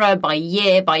genre, by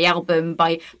year, by album,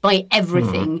 by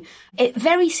everything. It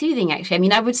very soothing, actually. I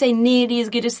mean, I would say nearly as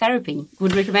good as therapy.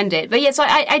 Would recommend it. But yes,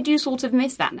 I do sort of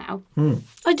miss that now.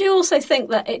 I do also think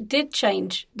that it did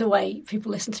change the way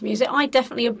people listen to music. I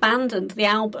definitely abandoned the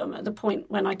album at the point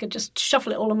when I could just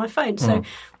shuffle it all on my phone. So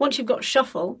once you've got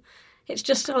shuffle, It's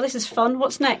just, oh, this is fun.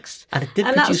 What's next? And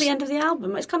that's the end of the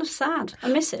album. It's kind of sad. I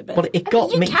miss it a bit. Well, it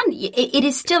got me. It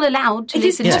is still allowed to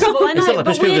listen to. Well, I know, it's not like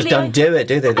most people just don't do it,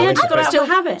 do they? I just got out of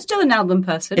habit. Still an album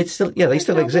person. It's still, they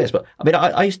still exist. But I mean,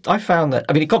 I found that,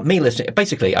 it got me listening.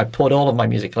 Basically, I poured all of my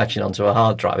music collection onto a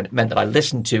hard drive, and it meant that I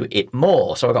listened to it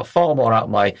more. So I got far more out of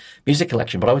my music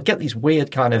collection. But I would get these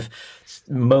weird kind of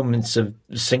moments of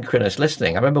synchronous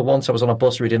listening. I remember once I was on a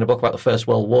bus reading a book about the First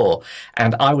World War,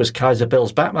 and I was Kaiser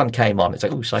Bill's Batman came on. It's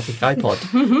like, oh, psychic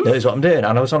iPod knows what I'm doing.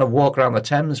 And I was on a walk around the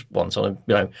Thames once on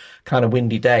a kind of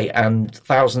windy day, and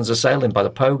Thousands Are Sailing by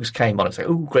the Pogues came on. It's like,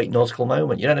 oh, great nautical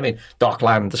moment. You know what I mean? Dark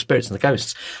Land, the spirits and the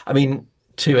ghosts. I mean,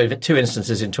 two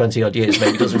instances in 20-odd years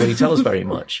maybe doesn't really tell us very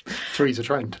much. Three's a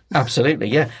trend. Absolutely,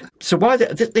 yeah. So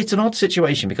it's an odd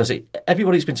situation because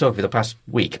everybody's been talking for the past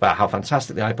week about how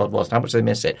fantastic the iPod was and how much they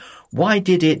miss it. Why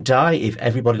did it die if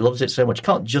everybody loves it so much? It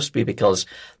can't just be because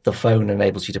the phone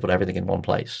enables you to put everything in one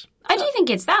place. I do think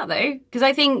it's that, though, because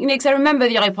I think, because I remember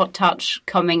the iPod Touch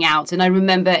coming out, and I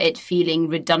remember it feeling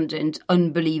redundant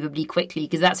unbelievably quickly,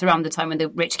 because that's around the time when the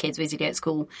rich kids basically at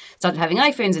school started having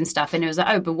iPhones and stuff, and it was like,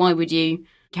 oh, but why would you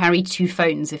carry two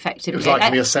phones effectively? It was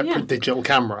like a separate digital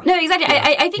camera. No, exactly.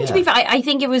 Yeah. I think, to be fair, I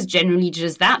think it was generally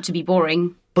just that, to be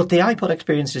boring. But the iPod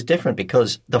experience is different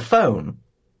because the phone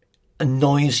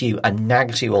annoys you and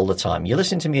nags you all the time. You're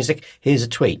listening to music, here's a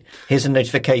tweet, here's a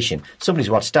notification, somebody's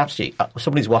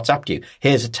WhatsApped you,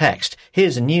 here's a text,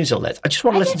 here's a news alert. I just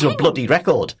want to listen to a bloody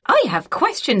record. I have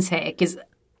questions here, because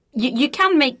you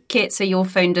can make it so your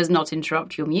phone does not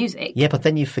interrupt your music. Yeah, but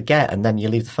then you forget, and then you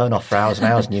leave the phone off for hours and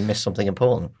hours and you miss something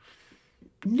important.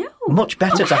 No. Much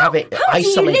better to have it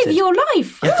isolated. How do you live your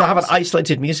life? You have to have an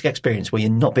isolated music experience where you're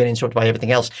not being interrupted by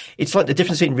everything else. It's like the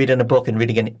difference between reading a book and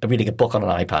reading a book on an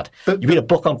iPad. You read a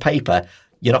book on paper,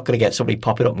 you're not going to get somebody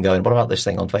popping up and going, what about this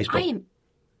thing on Facebook?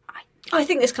 I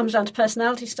think this comes down to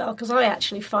personality style, because I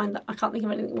actually find that I can't think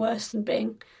of anything worse than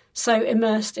being so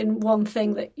immersed in one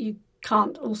thing that you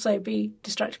can't also be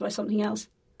distracted by something else.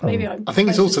 I think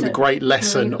it's also the great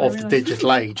lesson of the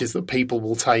digital age is that people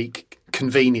will take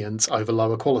convenience over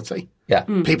lower quality. Yeah.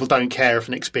 People don't care if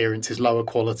an experience is lower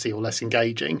quality or less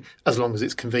engaging as long as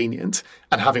it's convenient.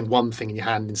 And having one thing in your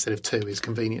hand instead of two is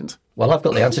convenient. Well, I've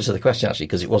got the answer to the question, actually,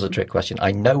 because it was a trick question.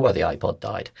 I know why the iPod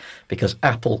died. Because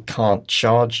Apple can't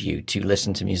charge you to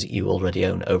listen to music you already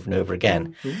own over and over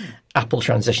again. Apple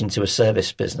transitioned to a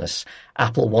service business.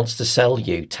 Apple wants to sell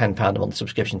you £10 a month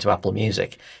subscription to Apple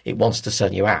Music. It wants to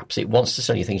sell you apps. It wants to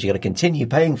sell you things you're going to continue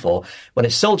paying for. When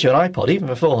it sold you an iPod, even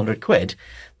for 400 quid,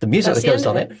 the music that goes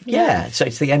on it. Yeah, so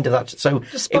it's the end of that. So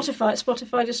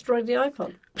Spotify destroyed the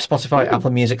iPod. Spotify, Apple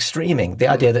Music streaming, the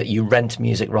idea that you rent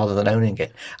music rather than owning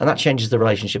it. And that changes the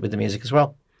relationship with the music as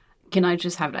well. Can I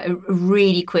just have a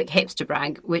really quick hipster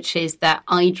brag, which is that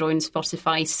I joined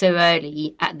Spotify so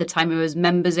early at the time it was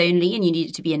members only and you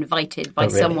needed to be invited by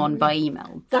someone by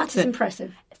email. That is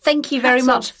impressive. Thank you very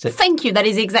much. Thank you. That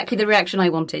is exactly the reaction I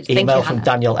wanted. Email from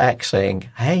Daniel X saying,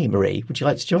 hey, Marie, would you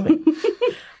like to join?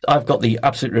 I've got the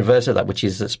absolute reverse of that, which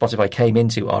is that Spotify came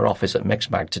into our office at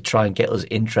Mixmag to try and get us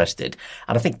interested.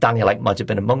 And I think Daniel Ek might have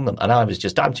been among them. And I was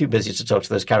I'm too busy to talk to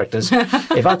those characters.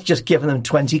 If I'd just given them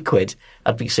 20 quid,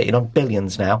 I'd be sitting on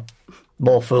billions now.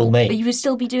 More fool me. But you would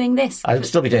still be doing this. I would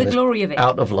still be doing this. The glory of it.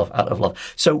 Out of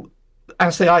love. So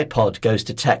as the iPod goes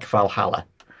to tech Valhalla,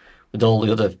 with all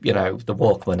the other, the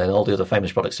Walkman and all the other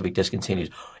famous products to be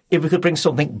discontinued, if we could bring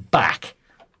something back,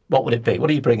 what would it be? What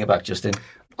are you bringing back, Justin?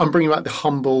 I'm bringing back the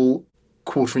humble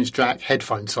 1/4-inch jack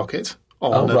headphone socket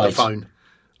on the phone.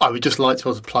 I would just like to be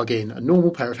able to plug in a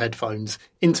normal pair of headphones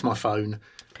into my phone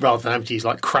rather than having to use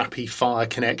like crappy fire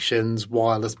connections,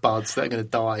 wireless buds that are going to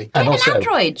die. Get an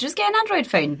Android. Just get an Android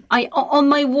phone. On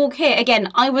my walk here,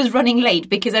 again, I was running late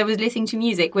because I was listening to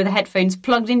music with the headphones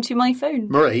plugged into my phone.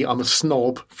 Marie, I'm a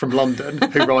snob from London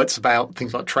who writes about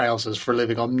things like trousers for a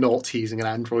living. I'm not using an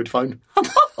Android phone.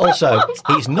 Also,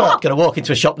 he's not going to walk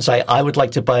into a shop and say, I would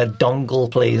like to buy a dongle,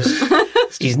 please.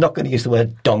 He's not going to use the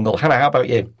word dongle. Hannah, how about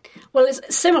you? Well,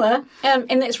 it's similar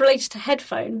in that it's related to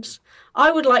headphones.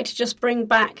 I would like to just bring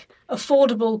back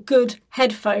affordable, good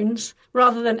headphones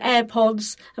rather than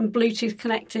AirPods and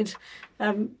Bluetooth-connected,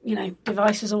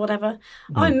 devices or whatever.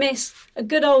 I miss a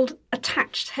good old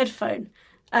attached headphone.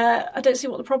 I don't see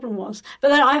what the problem was. But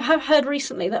then I have heard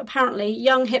recently that apparently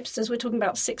young hipsters, we're talking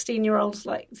about 16-year-olds,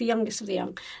 like the youngest of the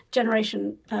young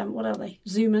generation, what are they?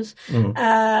 Zoomers.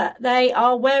 They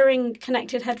are wearing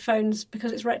connected headphones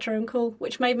because it's retro and cool,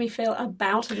 which made me feel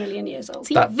about 1 million years old.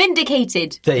 See,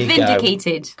 vindicated. There you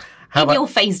vindicated. Go. In your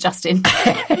face, Justin.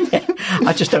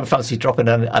 I just don't fancy dropping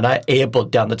an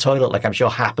earbud down the toilet like I'm sure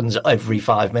happens every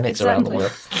 5 minutes around the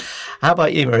world. How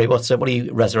about you, Marie? What are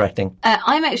you resurrecting?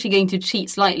 I'm actually going to cheat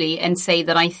slightly and say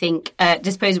that I think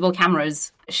disposable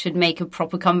cameras should make a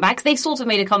proper comeback. They've sort of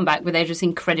made a comeback, but they're just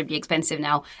incredibly expensive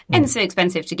now, and so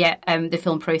expensive to get the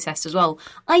film processed as well.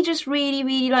 I just really,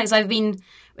 really like. So I've been.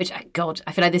 I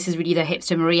feel like this is really the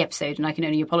hipster Marie episode, and I can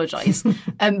only apologise.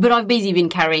 But I've basically been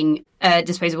carrying a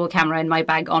disposable camera in my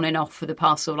bag on and off for the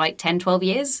past sort of 10, 12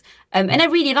 years. And I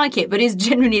really like it, but it's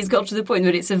got to the point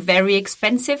that it's a very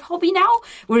expensive hobby now.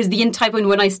 Whereas the entire point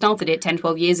when I started it 10,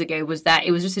 12 years ago was that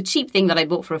it was just a cheap thing that I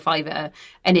bought for £5,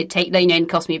 and it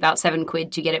cost me about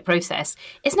 £7 to get it processed.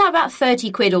 It's now about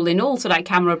 £30 all in all, so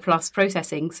camera plus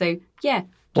processing. So, yeah.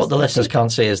 What the listeners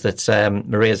can't see is that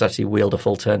Maria's actually wheeled a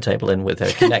full turntable in with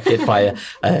her, connected by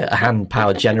a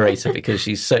hand-powered generator, because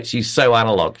she's so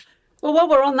analogue. Well, while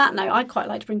we're on that note, I'd quite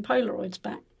like to bring Polaroids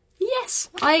back. Yes,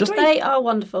 I agree. They are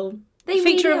wonderful. They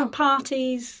feature really them at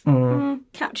parties,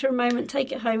 capture a moment,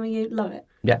 take it home, and you love it.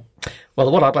 Yeah.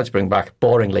 Well, what I'd like to bring back,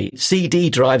 boringly, CD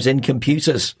drives in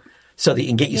computers, so that you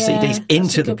can get your CDs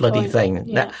into the bloody thing.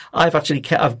 Yeah. Now, I've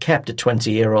kept a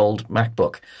 20-year-old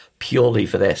MacBook purely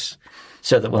for this,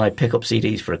 so that when I pick up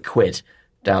CDs for £1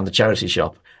 down the charity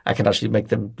shop, I can actually make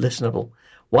them listenable.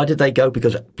 Why did they go?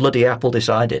 Because bloody Apple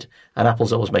decided, and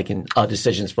Apple's always making our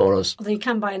decisions for us. Although you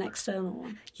can buy an external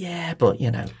one. Yeah, but,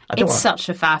 it's such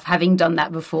a faff. Having done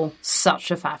that before,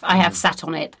 such a faff. I have sat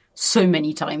on it so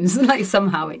many times.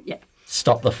 Somehow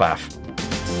Stop the faff.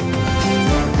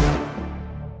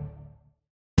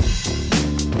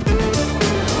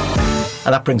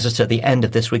 And that brings us to the end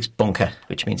of this week's Bunker,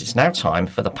 which means it's now time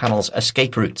for the panel's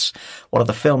escape routes. What are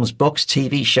the films, books,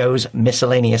 TV shows,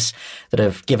 miscellaneous, that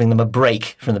have given them a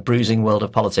break from the bruising world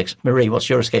of politics? Marie, what's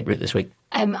your escape route this week?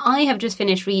 I have just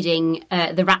finished reading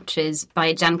The Raptures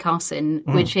by Jan Carson,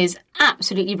 which is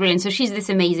absolutely brilliant. So she's this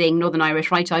amazing Northern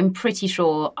Irish writer. I'm pretty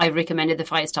sure I recommended The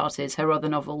Firestarters, her other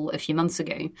novel, a few months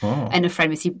ago. And a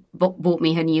friend bought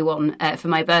me her new one for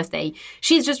my birthday.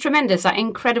 She's just tremendous, that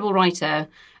incredible writer.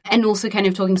 And also kind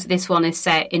of talking to this one is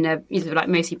set in a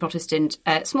mostly Protestant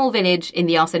small village in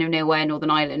the arse end of nowhere, Northern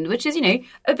Ireland, which is, a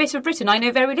bit of Britain I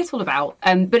know very little about.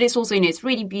 But it's also, it's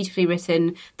really beautifully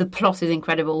written. The plot is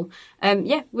incredible.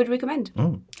 Would recommend.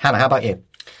 Hannah, how about you?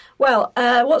 Well,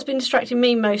 what's been distracting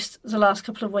me most the last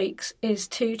couple of weeks is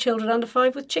 2 children under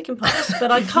 5 with chickenpox,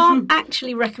 but I can't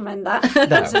actually recommend that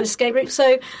as an escape route.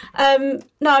 So,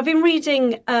 I've been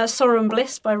reading Sorrow and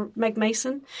Bliss by Meg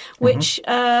Mason, which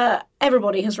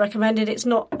everybody has recommended. It's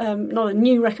not a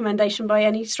new recommendation by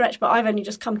any stretch, but I've only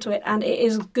just come to it, and it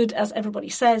is good as everybody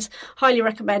says. Highly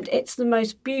recommend. It's the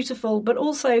most beautiful, but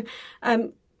also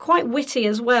quite witty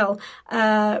as well,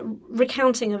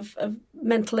 recounting of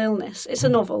mental illness. It's a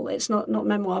novel, it's not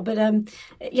memoir, but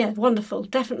wonderful.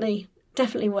 Definitely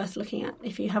worth looking at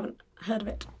if you haven't heard of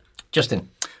it. Justin?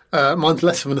 Mine's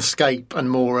less of an escape and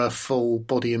more a full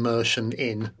body immersion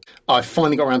in. I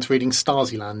finally got around to reading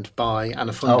Stasiland by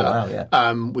Anna Funda. Oh, wow,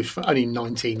 yeah. Which only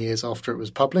 19 years after it was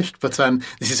published. But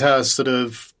this is her sort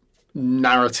of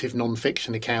narrative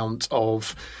non-fiction account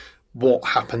of what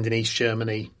happened in East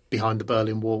Germany behind the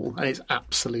Berlin Wall, and it's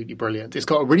absolutely brilliant. It's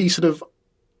got a really sort of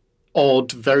odd,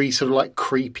 very sort of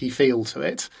creepy feel to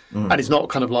it, and it's not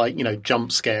kind of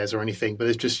jump scares or anything, but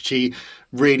it's just she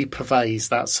really purveys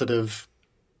that sort of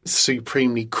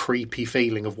supremely creepy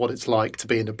feeling of what it's like to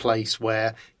be in a place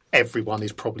where everyone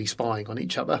is probably spying on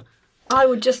each other. I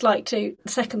would just like to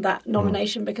second that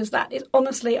nomination because that is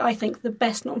honestly, I think, the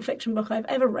best non-fiction book I've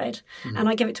ever read, and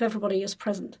I give it to everybody as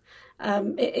present.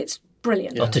 It's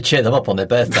brilliant. Yeah. To cheer them up on their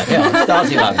birthday. Yeah,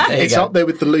 Stasiland. It's up there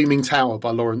with The Looming Tower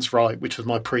by Lawrence Wright, which was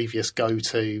my previous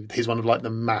go-to. He's one of the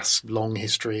mass long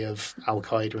history of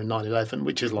Al-Qaeda and 9/11,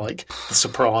 which is like The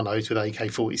Sopranos with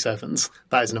AK-47s.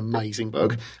 That is an amazing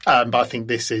book. But I think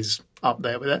this is up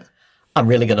there with it. I'm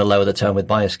really going to lower the tone with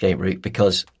my escape route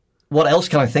because what else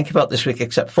can I think about this week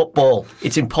except football?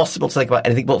 It's impossible to think about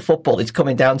anything but football. It's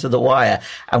coming down to the wire.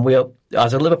 And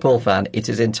as a Liverpool fan, it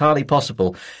is entirely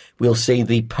possible we'll see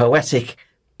the poetic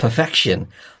perfection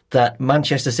that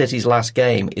Manchester City's last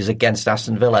game is against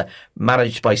Aston Villa,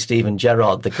 managed by Steven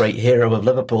Gerrard, the great hero of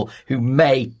Liverpool, who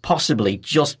may possibly,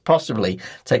 just possibly,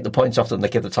 take the points off them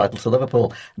that give the title to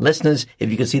Liverpool. Listeners, if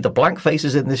you could see the blank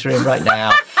faces in this room right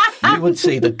now, you would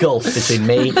see the gulf between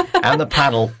me and the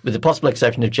panel, with the possible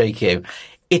exception of JQ.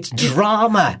 It's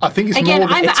drama. I think it's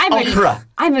opera.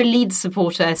 I'm a Leeds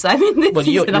supporter, so I mean,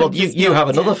 you have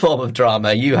another form of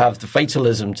drama. You have the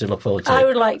fatalism to look forward to. I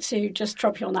would like to just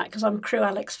drop you on that because I'm a Crew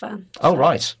Alex fan. Oh,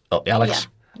 right. Oh, Alex.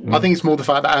 Yeah. I think it's more the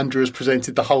fact that Andrew has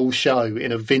presented the whole show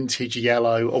in a vintage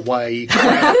yellow away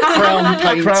crown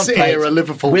paint era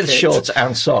Liverpool with kit. Shorts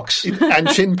and socks and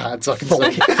shin pads. I can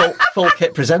say full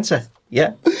kit presenter.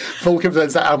 Yeah. Full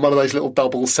confidence that and one of those little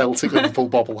double Celtic Liverpool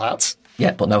bobble hats.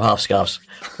 Yeah, but no half scarves.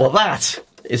 Well, that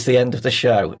is the end of the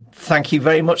show. Thank you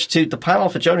very much to the panel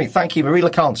for joining. Thank you, Marie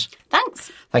LeConte.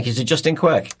 Thanks. Thank you to Justin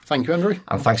Quirk. Thank you, Andrew.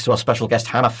 And thanks to our special guest,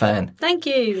 Hannah Fern. Thank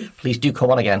you. Please do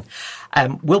come on again.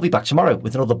 We'll be back tomorrow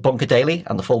with another Bunker Daily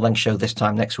and the full-length show this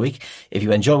time next week. If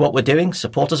you enjoy what we're doing,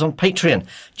 support us on Patreon.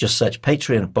 Just search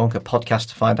Patreon Bunker Podcast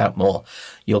to find out more.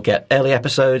 You'll get early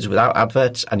episodes without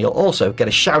adverts, and you'll also get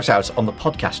a shout-out on the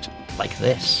podcast like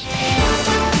this.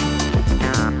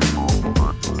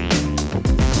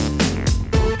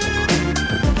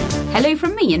 Hello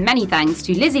from me, and many thanks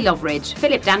to Lizzie Loveridge,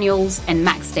 Philip Daniels and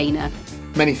Max Dana.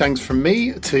 Many thanks from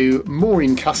me to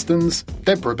Maureen Custons,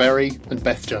 Deborah Berry and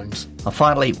Beth Jones. And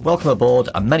finally, welcome aboard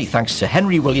and many thanks to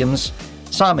Henry Williams,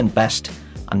 Simon Best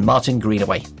and Martin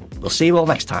Greenaway. We'll see you all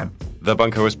next time. The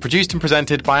Bunker was produced and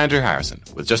presented by Andrew Harrison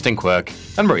with Justin Quirk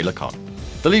and Marie LeConte.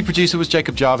 The lead producer was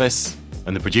Jacob Jarvis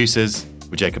and the producers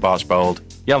were Jacob Archbold,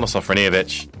 Jelena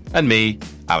Sofronijevic and me,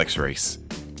 Alex Rees,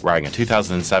 wearing a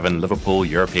 2007 Liverpool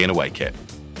European away kit.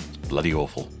 It's bloody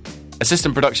awful.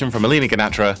 Assistant production from Alina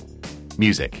Ganatra.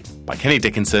 Music by Kenny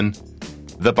Dickinson.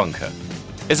 The Bunker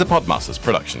is a Podmasters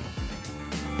production.